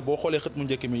Pape gis nga boo xoolee xët mu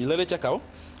njëkk mi lële ca kaw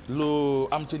lu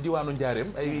am ci diwaanu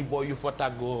Njaareem ay booy yu fa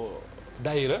tàggoo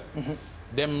daayira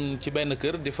dem ci benn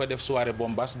kër di fa def soirée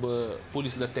bombas ba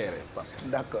police la teere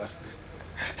d'accord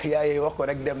yaay wax ko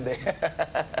rek dem de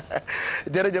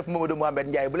jërëjëf Mamadou Mohamed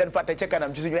Ndiaye bu leen fàtte ca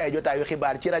kanam ci suñu ay jotaayu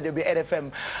xibaar ci rajo bi RFM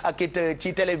ak it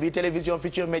ci télé bi télévision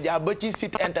Futurs Médias ba ci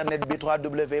site internet bi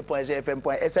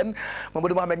www.gfm.sn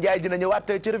Mamadou Mohamed Ndiaye dina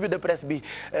ñëwaat ci revue de presse bi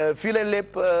fii la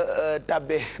lépp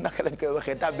tabbe naka lañ koy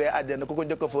waxee tabbe àjjana ku ko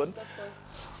njëkk a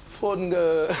foon nga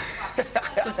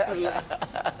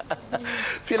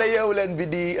fii la Yeewu Leen bi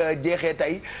di jeexee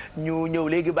tey ñu ñëw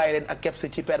léegi bàyyi leen ak keps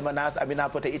ci permanence Amina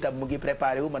Poté itam mu ngi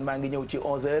préparé wu man maa ngi ñëw ci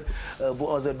 11h bu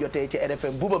 11h jotee ci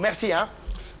RFM Bouba merci hein.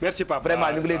 merci papa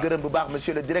vraiment ñu ngi lay gërëm bu baax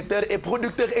monsieur le directeur et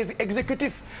producteur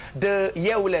exécutif de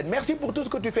Yeewu Leen merci pour tout ce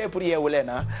que tu fais pour Yeewu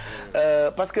Leen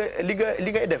parce que li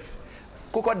ngay def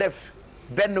ku ko def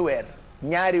benn weer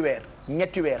ñaari weer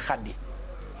ñetti weer xaddi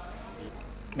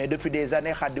mais depuis des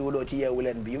années xaddiwuloo ci Yeewu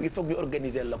Leen bi il faut que ñu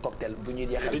organiser le cocktail bu ñuy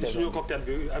jeexal saison suñu cocktail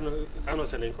bi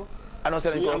annoncé nañ ko. annoncé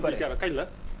nañ ko ba pare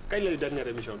kañ la dernière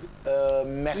émission bi.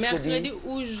 mercredi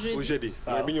ou jeudi.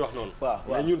 waaw bi ñu wax noonu. waaw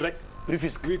mais ñun rek.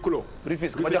 Rufisque huis clos.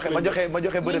 Rufisque ma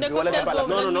joxe bërëb bi wala c'est pas la.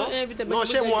 non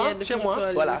chez moi.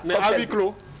 voilà mais à huis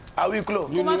clos. à huis clos.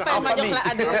 ñun ñu nga en famille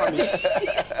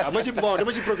ma ci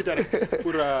dama ci profiter rek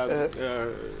pour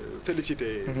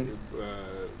féliciter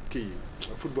kii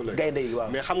footballeur gaynde yi waaw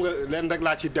mais xam nga leen rek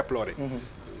laa ci déplorer.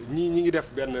 ñi ngi def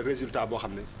benn résultat boo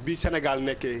xam ne bi Sénégal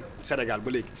nekkee Sénégal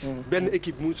ba léegi. benn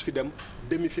équipe mu fi dem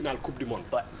demi-finale coupe du monde.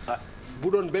 bu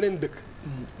doon beneen dëkk.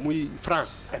 muy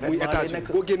France. muy États-Unis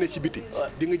boo génnee ci biti.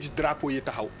 di nga gis drapeau yi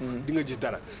taxaw. di nga gis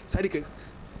dara c'est-à-dire que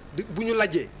bu ñu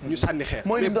lajjee. ñu sànni xeer.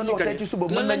 mooy li mu doon wax tey ci suba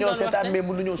mën nañoo seetaan mais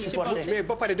mënuñoo supporter. mais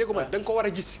ba pare dégg nga da nga ko war a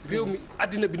gis réew mi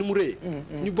àddina bi ni mu rëyee.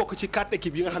 ñu bokk ci 4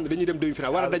 équipes yi nga xam ne dañuy dem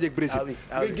demi-finale war a dajeek Brésil.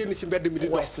 ngay génn ci mbedd mi di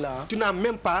dox. tu n'as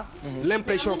même pas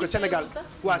l'impression que Sénégal.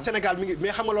 waaw Sénégal mi ngi mais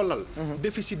xam nga loolu lan la.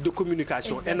 déficit de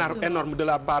communication énorme de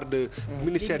la part de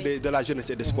ministère de la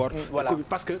jeunesse et des sports.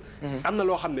 parce que am na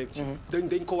loo xam ne.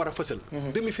 dañ ko war a fësal.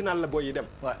 demi-finale la booy yi dem.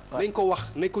 dañ ko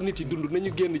wax nañ ko nit yi dund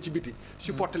nañu génn ci biti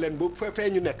supporter leen boobu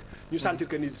fee ñu nekk ñu sentir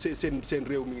que ni seen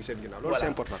réew mi ngi seen ginnaaw loolu c'est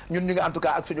important. ñun ñu ngi en tout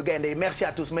cas ak suñu gaynde yi merci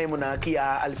à tous Maymouna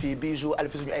Kia Alfie Bijou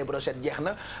Alfie suñu ay brochette jeex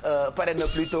na pare na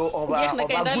plutôt on va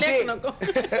goûter.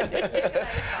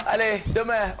 Allez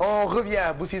demain on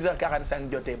revient bu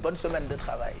 6h45 jotee bonne semaine de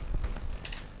travail.